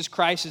 says, Jesus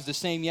Christ is the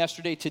same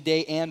yesterday,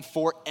 today, and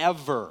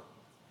forever.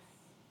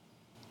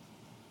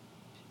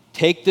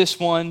 Take this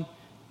one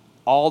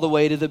all the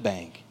way to the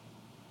bank.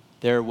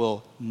 There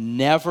will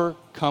never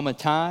come a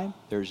time,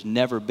 there's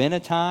never been a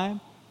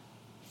time,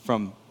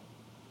 from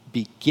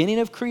beginning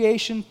of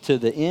creation to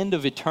the end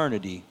of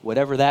eternity,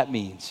 whatever that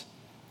means,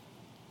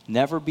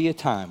 never be a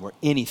time where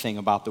anything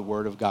about the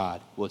Word of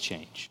God will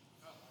change.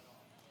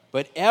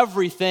 But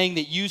everything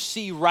that you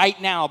see right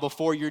now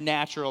before your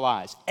natural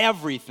eyes,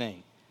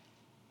 everything,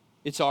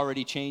 it's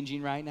already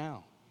changing right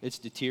now. It's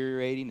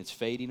deteriorating, it's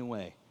fading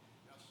away.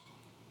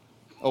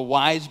 A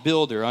wise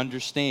builder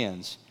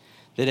understands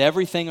that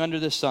everything under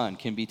the sun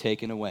can be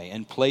taken away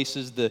and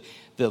places the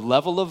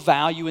level of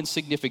value and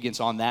significance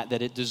on that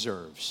it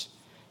deserves,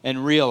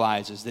 and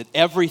realizes that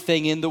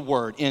everything in the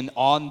Word and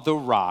on the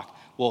rock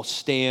will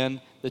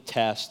stand the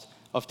test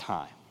of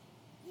time.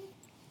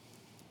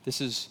 This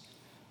is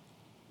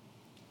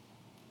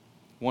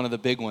one of the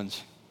big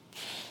ones.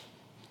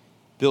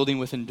 Building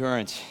with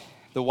endurance.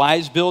 The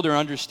wise builder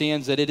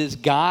understands that it is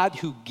God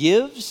who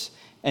gives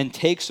and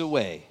takes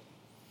away.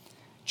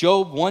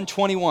 Job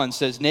 1:21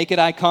 says, naked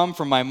I come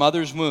from my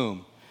mother's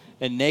womb,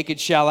 and naked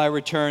shall I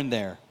return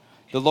there.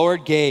 The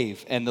Lord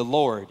gave, and the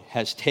Lord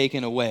has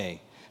taken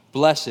away.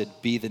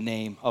 Blessed be the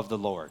name of the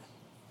Lord.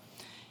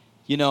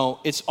 You know,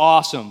 it's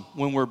awesome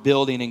when we're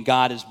building and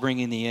God is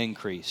bringing the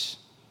increase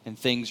and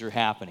things are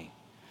happening.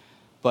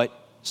 But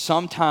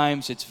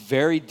sometimes it's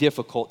very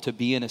difficult to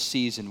be in a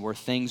season where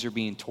things are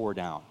being torn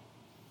down.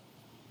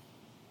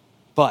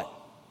 But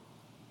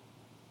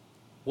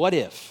what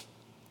if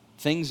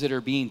things that are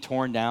being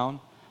torn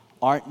down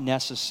aren't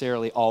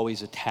necessarily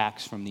always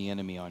attacks from the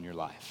enemy on your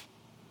life?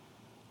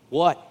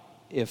 What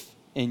if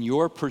in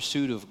your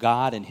pursuit of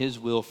God and His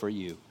will for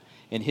you,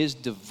 in His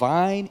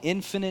divine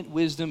infinite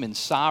wisdom and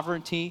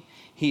sovereignty,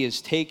 He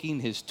is taking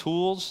His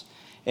tools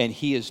and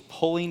He is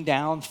pulling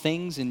down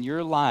things in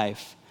your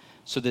life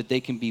so that they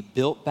can be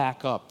built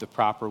back up the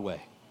proper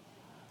way?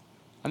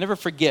 I'll never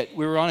forget,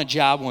 we were on a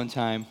job one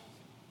time,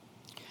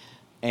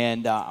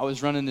 and I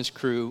was running this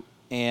crew,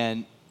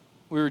 and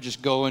we were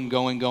just going,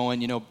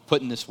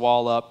 putting this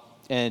wall up.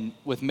 And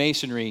with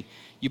masonry,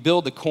 you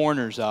build the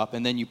corners up,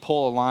 and then you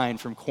pull a line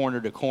from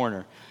corner to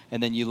corner,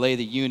 and then you lay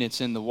the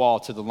units in the wall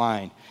to the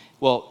line.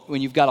 Well,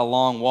 when you've got a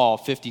long wall,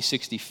 50,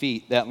 60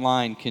 feet, that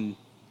line can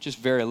just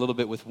vary a little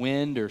bit with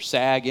wind or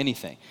sag,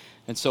 anything.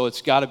 And so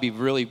it's got to be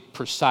really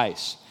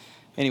precise.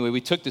 Anyway,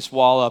 we took this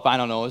wall up,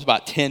 it was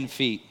about 10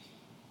 feet.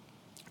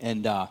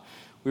 And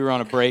we were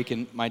on a break,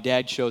 and my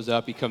dad shows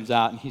up. He comes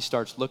out, and he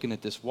starts looking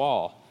at this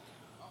wall.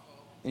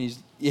 And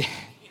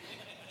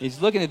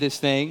he's looking at this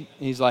thing,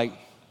 and he's like,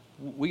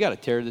 we got to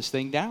tear this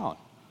thing down.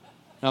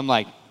 And I'm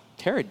like,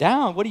 tear it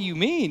down? What do you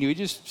mean? We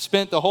just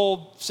spent the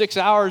whole 6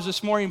 hours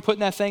this morning putting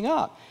that thing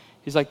up.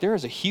 He's like, there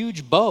is a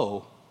huge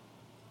bow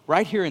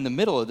right here in the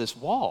middle of this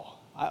wall.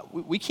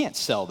 We can't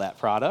sell that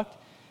product.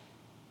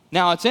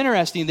 Now, it's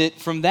interesting that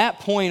from that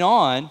point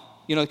on,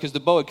 because the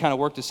bow had kind of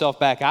worked itself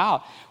back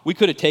out, we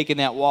could have taken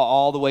that wall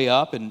all the way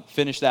up and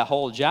finished that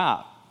whole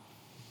job.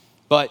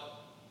 But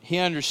he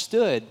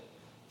understood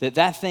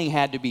that thing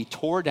had to be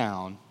tore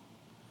down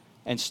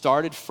and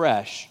started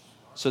fresh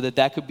so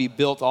that could be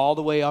built all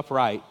the way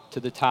upright to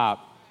the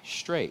top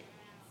straight.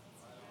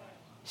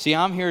 See,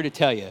 I'm here to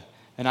tell you,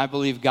 and I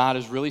believe God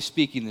is really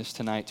speaking this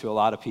tonight to a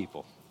lot of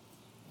people.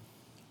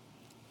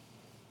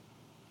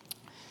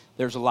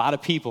 There's a lot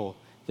of people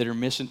that are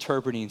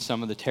misinterpreting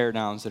some of the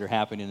teardowns that are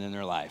happening in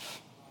their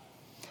life.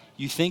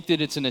 You think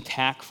that it's an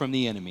attack from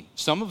the enemy.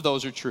 Some of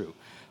those are true,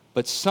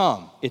 but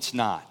some it's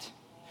not.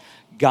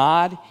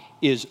 God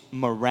is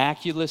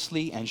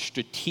miraculously and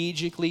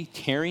strategically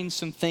tearing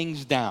some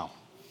things down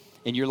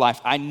in your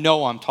life. I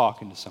know I'm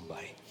talking to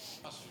somebody.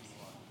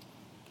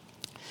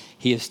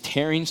 He is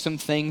tearing some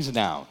things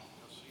down.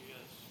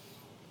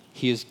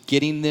 He is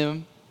getting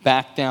them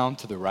back down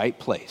to the right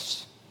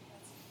place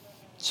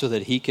so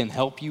that he can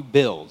help you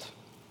build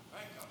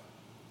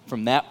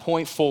from that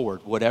point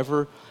forward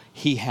whatever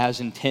he has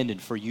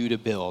intended for you to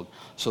build,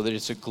 so that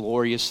it's a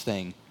glorious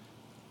thing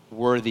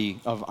worthy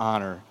of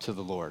honor to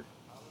the Lord.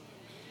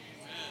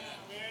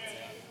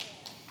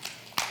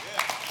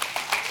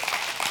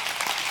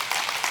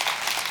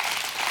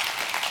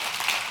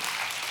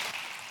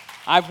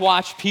 I've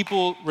watched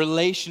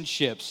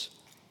relationships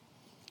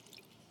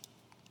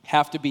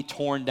have to be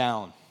torn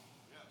down.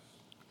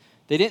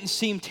 They didn't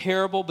seem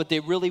terrible, but they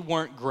really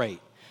weren't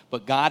great.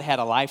 But God had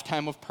a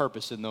lifetime of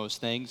purpose in those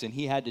things, and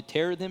he had to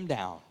tear them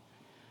down.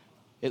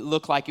 It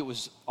looked like it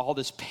was all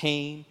this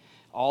pain,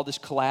 all this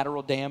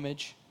collateral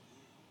damage.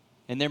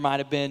 And there might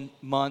have been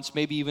months,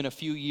 maybe even a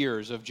few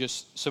years of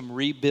just some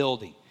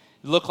rebuilding.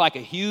 It looked like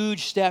a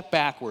huge step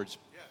backwards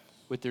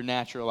with their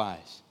natural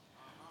eyes.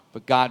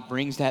 But God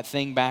brings that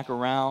thing back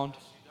around.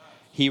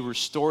 He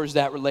restores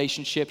that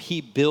relationship.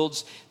 He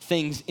builds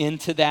things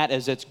into that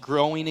as it's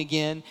growing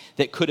again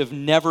that could have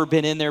never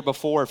been in there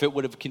before if it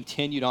would have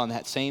continued on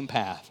that same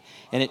path.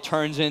 And it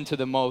turns into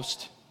the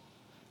most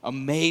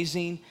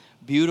amazing,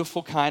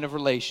 beautiful kind of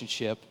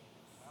relationship.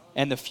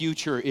 And the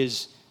future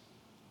is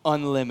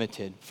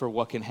unlimited for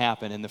what can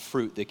happen and the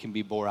fruit that can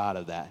be born out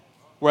of that.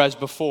 Whereas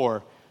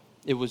before,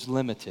 it was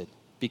limited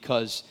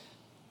because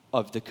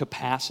of the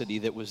capacity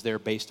that was there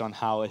based on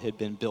how it had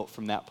been built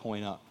from that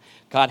point up.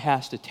 God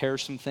has to tear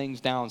some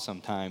things down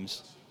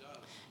sometimes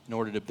in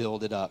order to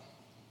build it up.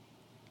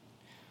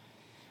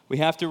 We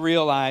have to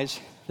realize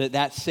that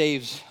that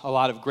saves a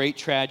lot of great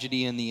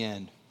tragedy in the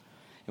end.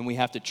 And we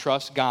have to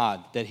trust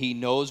God that he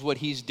knows what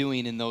he's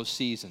doing in those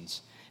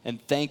seasons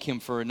and thank him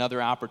for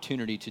another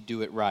opportunity to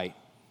do it right.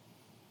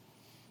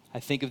 I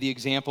think of the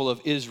example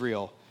of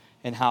Israel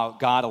and how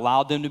God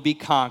allowed them to be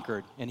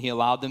conquered and he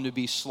allowed them to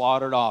be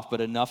slaughtered off,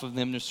 but enough of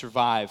them to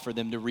survive for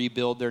them to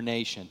rebuild their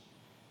nation,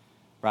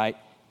 right?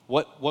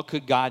 What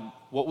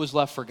was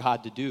left for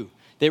God to do?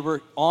 They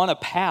were on a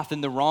path in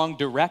the wrong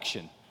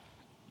direction.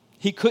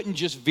 He couldn't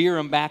just veer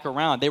them back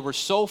around. They were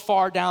so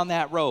far down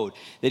that road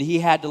that he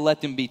had to let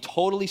them be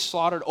totally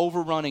slaughtered,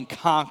 overrun, and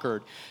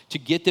conquered to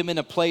get them in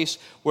a place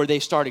where they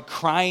started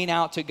crying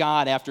out to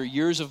God after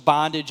years of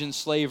bondage and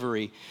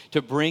slavery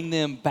to bring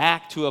them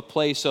back to a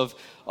place of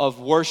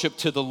worship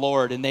to the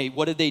Lord. And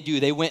what did they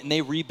do? They went and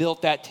they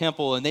rebuilt that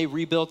temple and they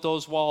rebuilt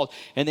those walls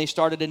and they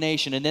started a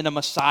nation, and then a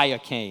Messiah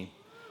came,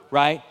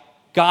 right?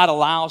 God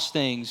allows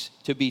things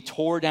to be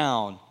tore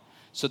down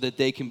so that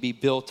they can be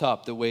built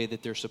up the way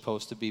that they're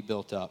supposed to be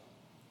built up.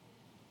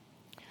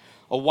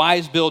 A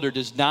wise builder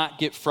does not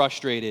get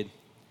frustrated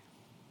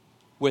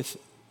with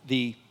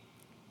the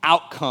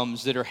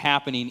outcomes that are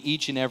happening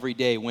each and every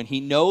day when he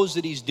knows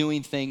that he's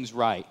doing things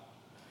right.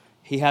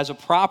 He has a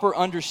proper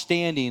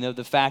understanding of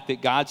the fact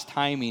that God's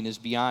timing is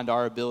beyond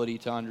our ability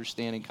to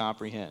understand and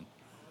comprehend.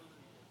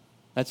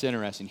 That's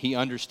interesting. He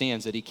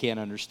understands that he can't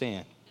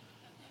understand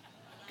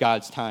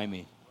God's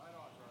timing.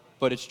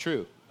 But it's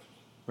true,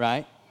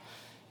 right?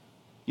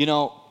 You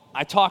know,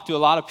 I talk to a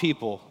lot of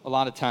people a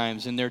lot of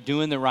times, and they're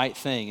doing the right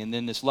thing, and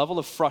then this level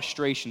of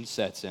frustration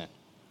sets in.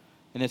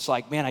 And it's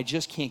like, man, I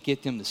just can't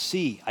get them to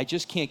see. I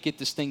just can't get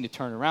this thing to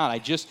turn around. I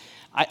just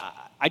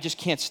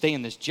can't stay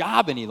in this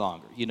job any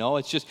longer. You know,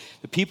 it's just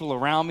the people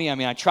around me. I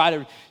mean, I try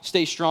to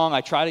stay strong. I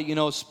try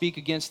to, speak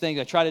against things.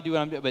 I try to do what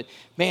I'm doing. But,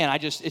 man,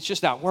 it's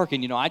just not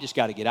working. I just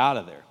got to get out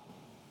of there.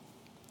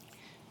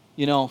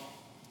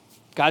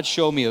 God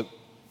showed me a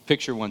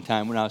picture one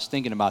time when I was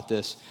thinking about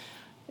this.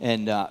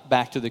 And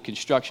back to the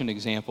construction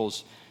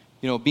examples,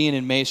 being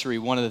in masonry,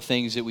 one of the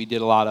things that we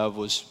did a lot of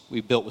was we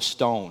built with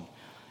stone.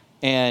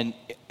 And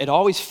it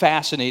always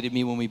fascinated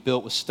me when we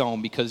built with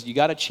stone because you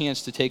got a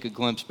chance to take a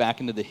glimpse back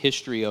into the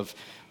history of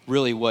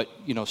really what,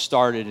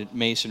 started at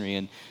masonry.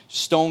 And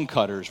stone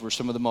cutters were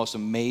some of the most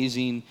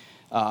amazing,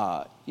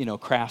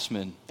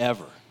 craftsmen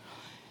ever.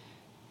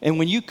 And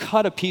when you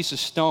cut a piece of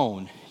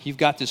stone, you've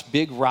got this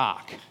big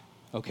rock,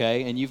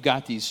 okay? And you've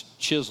got these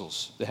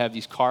chisels that have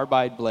these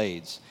carbide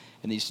blades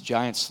and these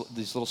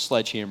little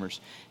sledgehammers,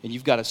 and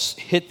you've got to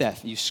hit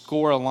that. You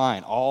score a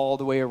line all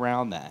the way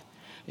around that,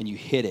 and you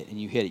hit it, and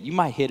you hit it. You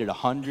might hit it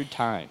 100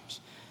 times,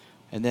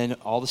 and then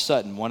all of a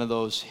sudden, one of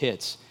those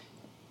hits,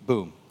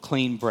 boom,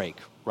 clean break,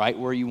 right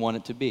where you want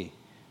it to be.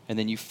 And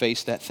then you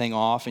face that thing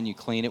off, and you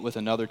clean it with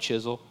another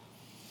chisel.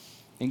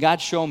 And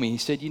God showed me, he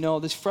said,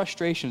 there's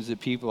frustrations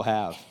that people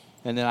have,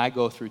 and then I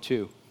go through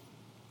too.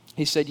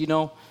 He said,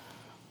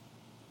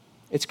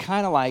 it's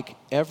kind of like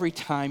every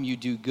time you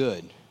do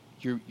good,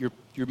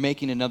 you're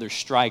making another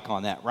strike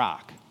on that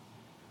rock.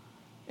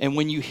 And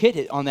when you hit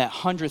it on that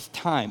 100th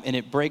time and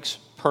it breaks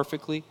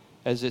perfectly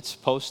as it's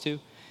supposed to,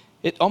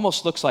 it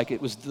almost looks like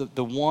it was the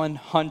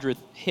 100th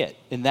hit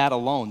in that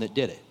alone that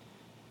did it.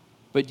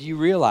 But do you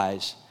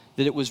realize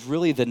that it was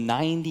really the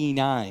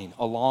 99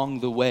 along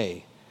the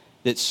way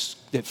that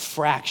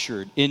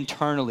fractured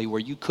internally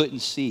where you couldn't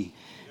see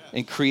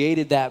and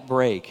created that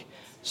break?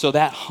 So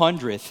that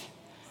 100th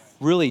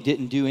really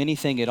didn't do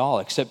anything at all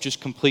except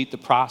just complete the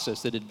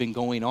process that had been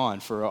going on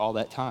for all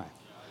that time.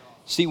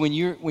 See, when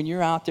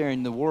you're out there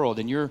in the world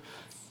and you're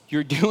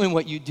doing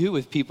what you do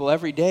with people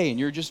every day and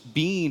you're just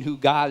being who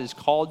God has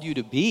called you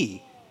to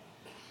be,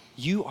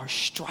 you are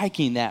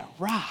striking that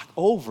rock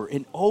over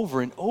and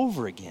over and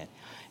over again.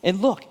 And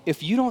look,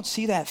 if you don't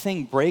see that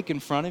thing break in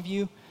front of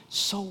you,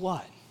 so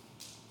what?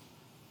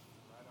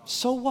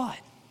 So what?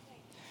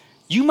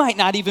 You might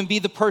not even be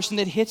the person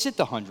that hits it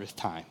the 100th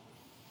time.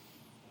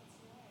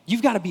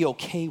 You've got to be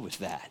okay with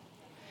that.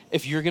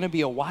 If you're going to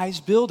be a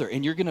wise builder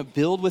and you're going to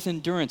build with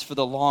endurance for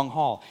the long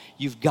haul,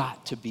 you've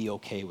got to be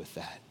okay with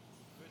that.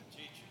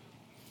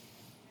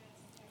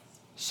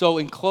 So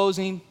in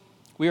closing,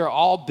 we are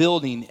all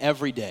building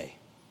every day.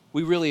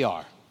 We really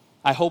are.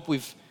 I hope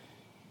we've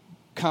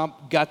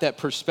got that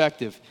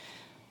perspective.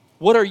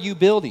 What are you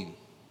building?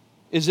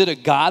 Is it a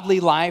godly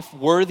life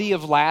worthy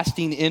of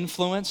lasting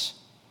influence?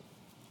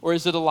 Or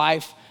is it a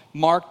life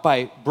marked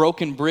by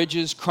broken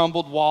bridges,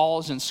 crumbled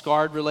walls, and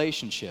scarred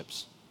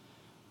relationships?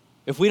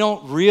 If we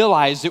don't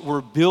realize that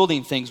we're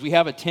building things, we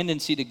have a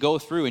tendency to go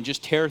through and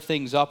just tear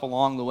things up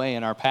along the way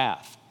in our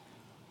path,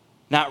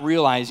 not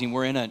realizing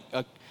we're in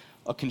a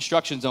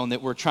construction zone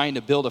that we're trying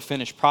to build a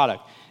finished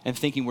product and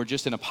thinking we're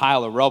just in a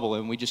pile of rubble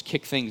and we just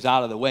kick things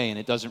out of the way and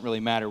it doesn't really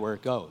matter where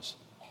it goes.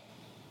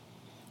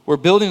 We're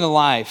building a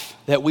life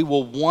that we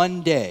will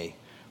one day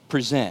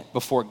present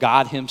before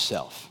God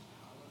himself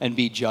and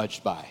be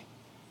judged by.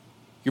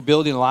 You're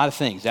building a lot of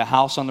things. That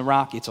house on the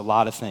rock, it's a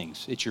lot of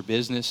things. It's your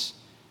business,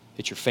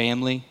 it's your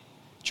family,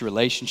 it's your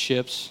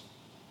relationships,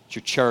 it's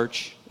your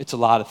church. It's a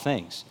lot of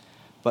things.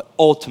 But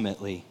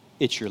ultimately,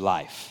 it's your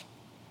life.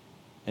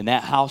 And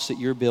that house that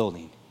you're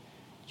building,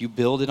 you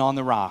build it on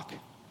the rock,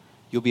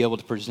 you'll be able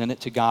to present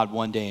it to God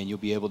one day and you'll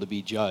be able to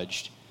be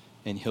judged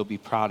and he'll be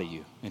proud of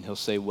you and he'll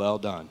say, well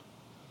done.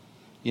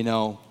 You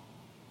know,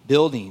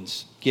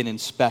 buildings get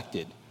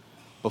inspected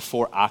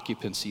before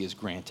occupancy is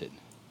granted,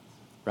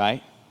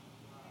 right?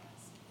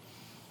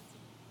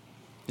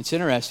 It's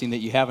interesting that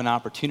you have an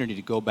opportunity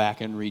to go back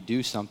and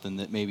redo something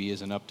that maybe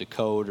isn't up to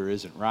code or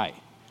isn't right.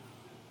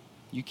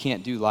 You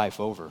can't do life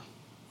over.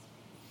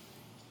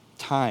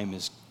 Time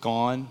is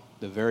gone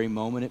the very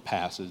moment it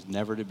passes,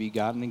 never to be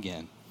gotten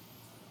again.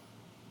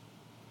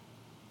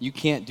 You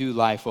can't do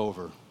life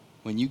over.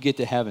 When you get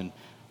to heaven,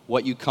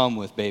 what you come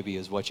with, baby,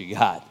 is what you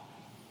got.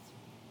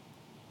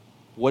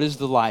 What is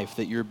the life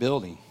that you're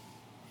building?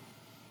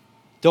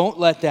 Don't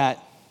let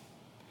that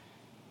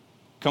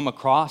come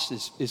across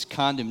as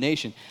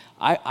condemnation.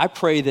 I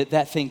pray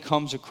that thing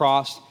comes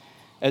across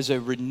as a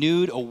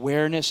renewed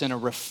awareness and a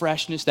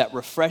refreshness, that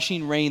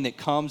refreshing rain that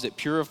comes, that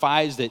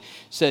purifies, that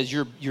says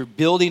you're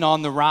building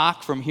on the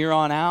rock from here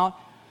on out,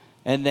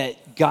 and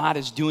that God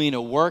is doing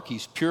a work.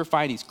 He's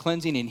purifying, he's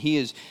cleansing,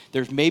 and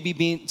there's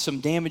maybe some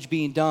damage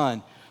being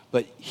done,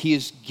 but he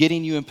is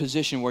getting you in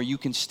position where you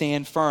can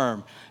stand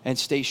firm and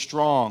stay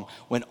strong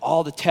when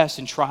all the tests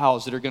and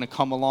trials that are going to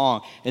come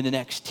along in the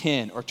next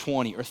 10 or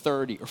 20 or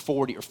 30 or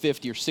 40 or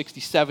 50 or 60,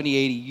 70,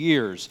 80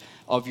 years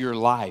of your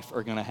life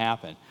are going to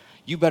happen.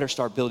 You better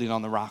start building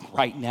on the rock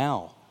right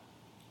now,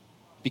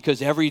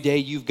 because every day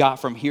you've got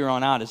from here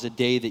on out is a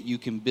day that you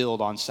can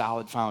build on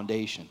solid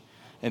foundation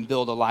and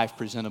build a life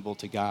presentable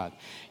to God.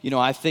 You know,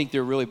 I think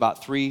there are really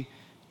about 3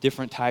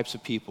 different types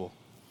of people.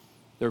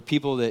 There are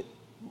people that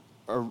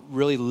are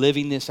really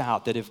living this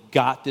out, that have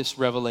got this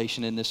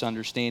revelation and this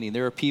understanding.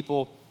 There are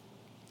people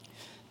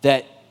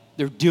that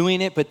they're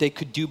doing it, but they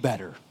could do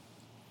better.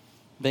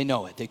 They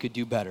know it. They could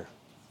do better.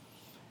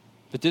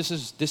 But this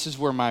is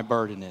where my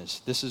burden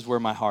is. This is where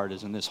my heart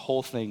is in this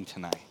whole thing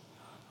tonight.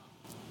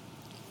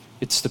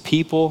 It's the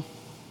people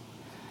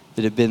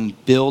that have been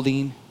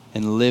building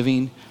and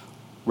living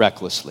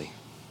recklessly,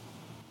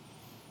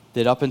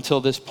 that up until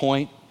this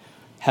point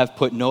have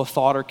put no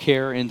thought or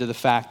care into the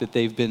fact that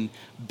they've been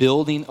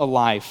building a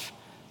life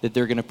that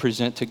they're going to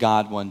present to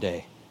God one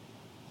day,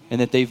 and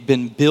that they've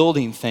been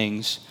building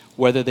things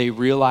whether they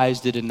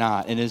realized it or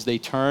not. And as they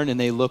turn and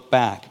they look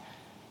back,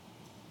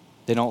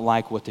 they don't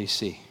like what they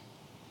see.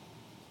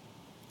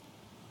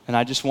 And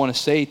I just want to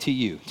say to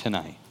you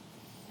tonight,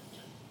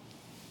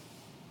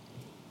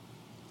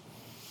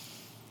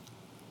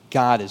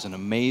 God is an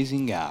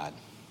amazing God,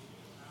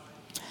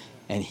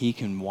 and he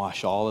can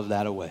wash all of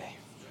that away.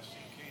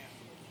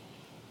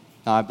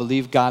 Now, I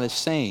believe God is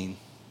saying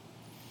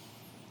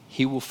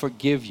he will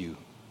forgive you.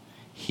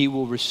 He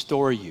will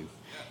restore you.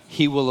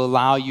 He will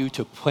allow you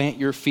to plant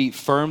your feet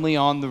firmly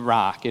on the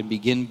rock and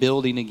begin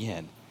building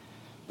again.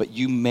 But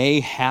you may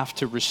have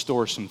to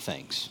restore some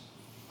things.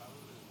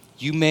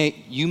 You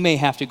may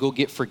have to go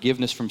get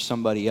forgiveness from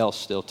somebody else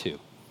still too.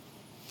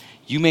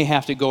 You may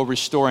have to go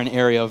restore an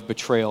area of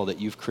betrayal that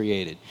you've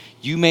created.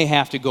 You may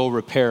have to go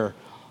repair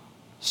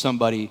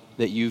somebody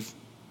that you've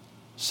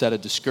said a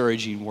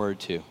discouraging word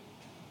to.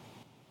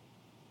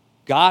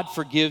 God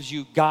forgives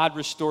you, God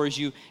restores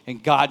you,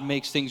 and God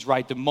makes things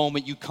right the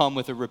moment you come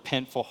with a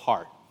repentful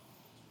heart.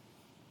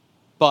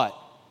 But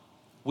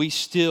we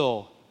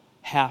still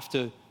have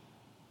to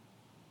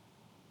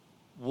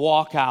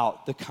walk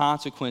out the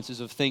consequences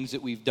of things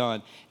that we've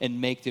done and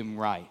make them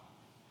right.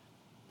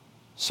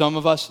 Some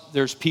of us,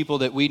 there's people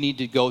that we need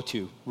to go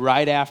to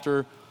right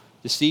after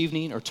this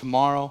evening or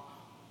tomorrow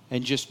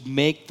and just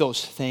make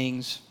those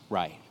things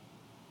right.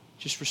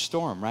 Just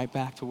restore them right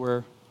back to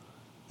where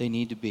they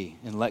need to be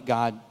and let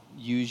God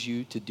use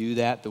you to do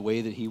that the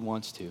way that he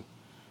wants to.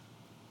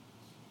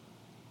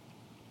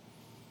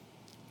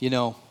 You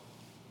know,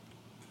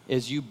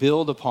 as you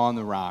build upon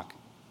the rock,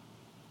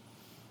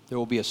 there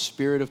will be a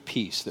spirit of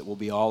peace that will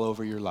be all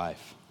over your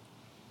life.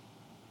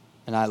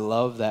 And I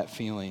love that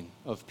feeling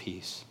of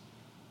peace.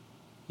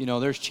 You know,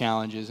 there's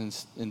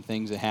challenges and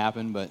things that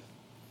happen, but,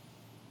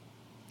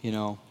 you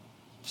know,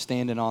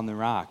 standing on the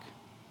rock,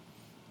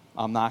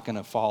 I'm not going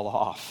to fall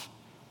off.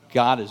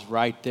 God is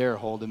right there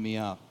holding me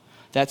up.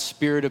 That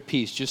spirit of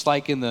peace, just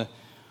like in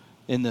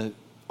the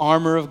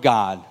armor of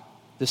God,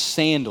 the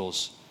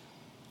sandals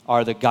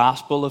are the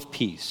gospel of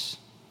peace.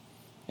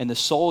 And the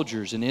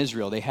soldiers in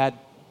Israel, they had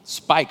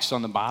spikes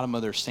on the bottom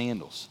of their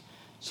sandals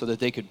so that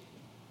they could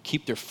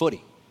keep their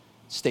footing,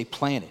 stay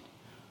planted.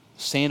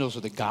 Sandals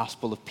are the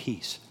gospel of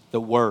peace,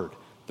 the word,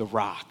 the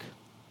rock.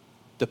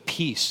 The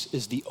peace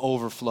is the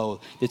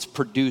overflow that's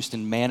produced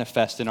and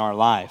manifest in our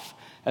life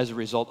as a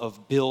result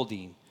of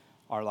building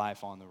our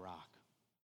life on the rock.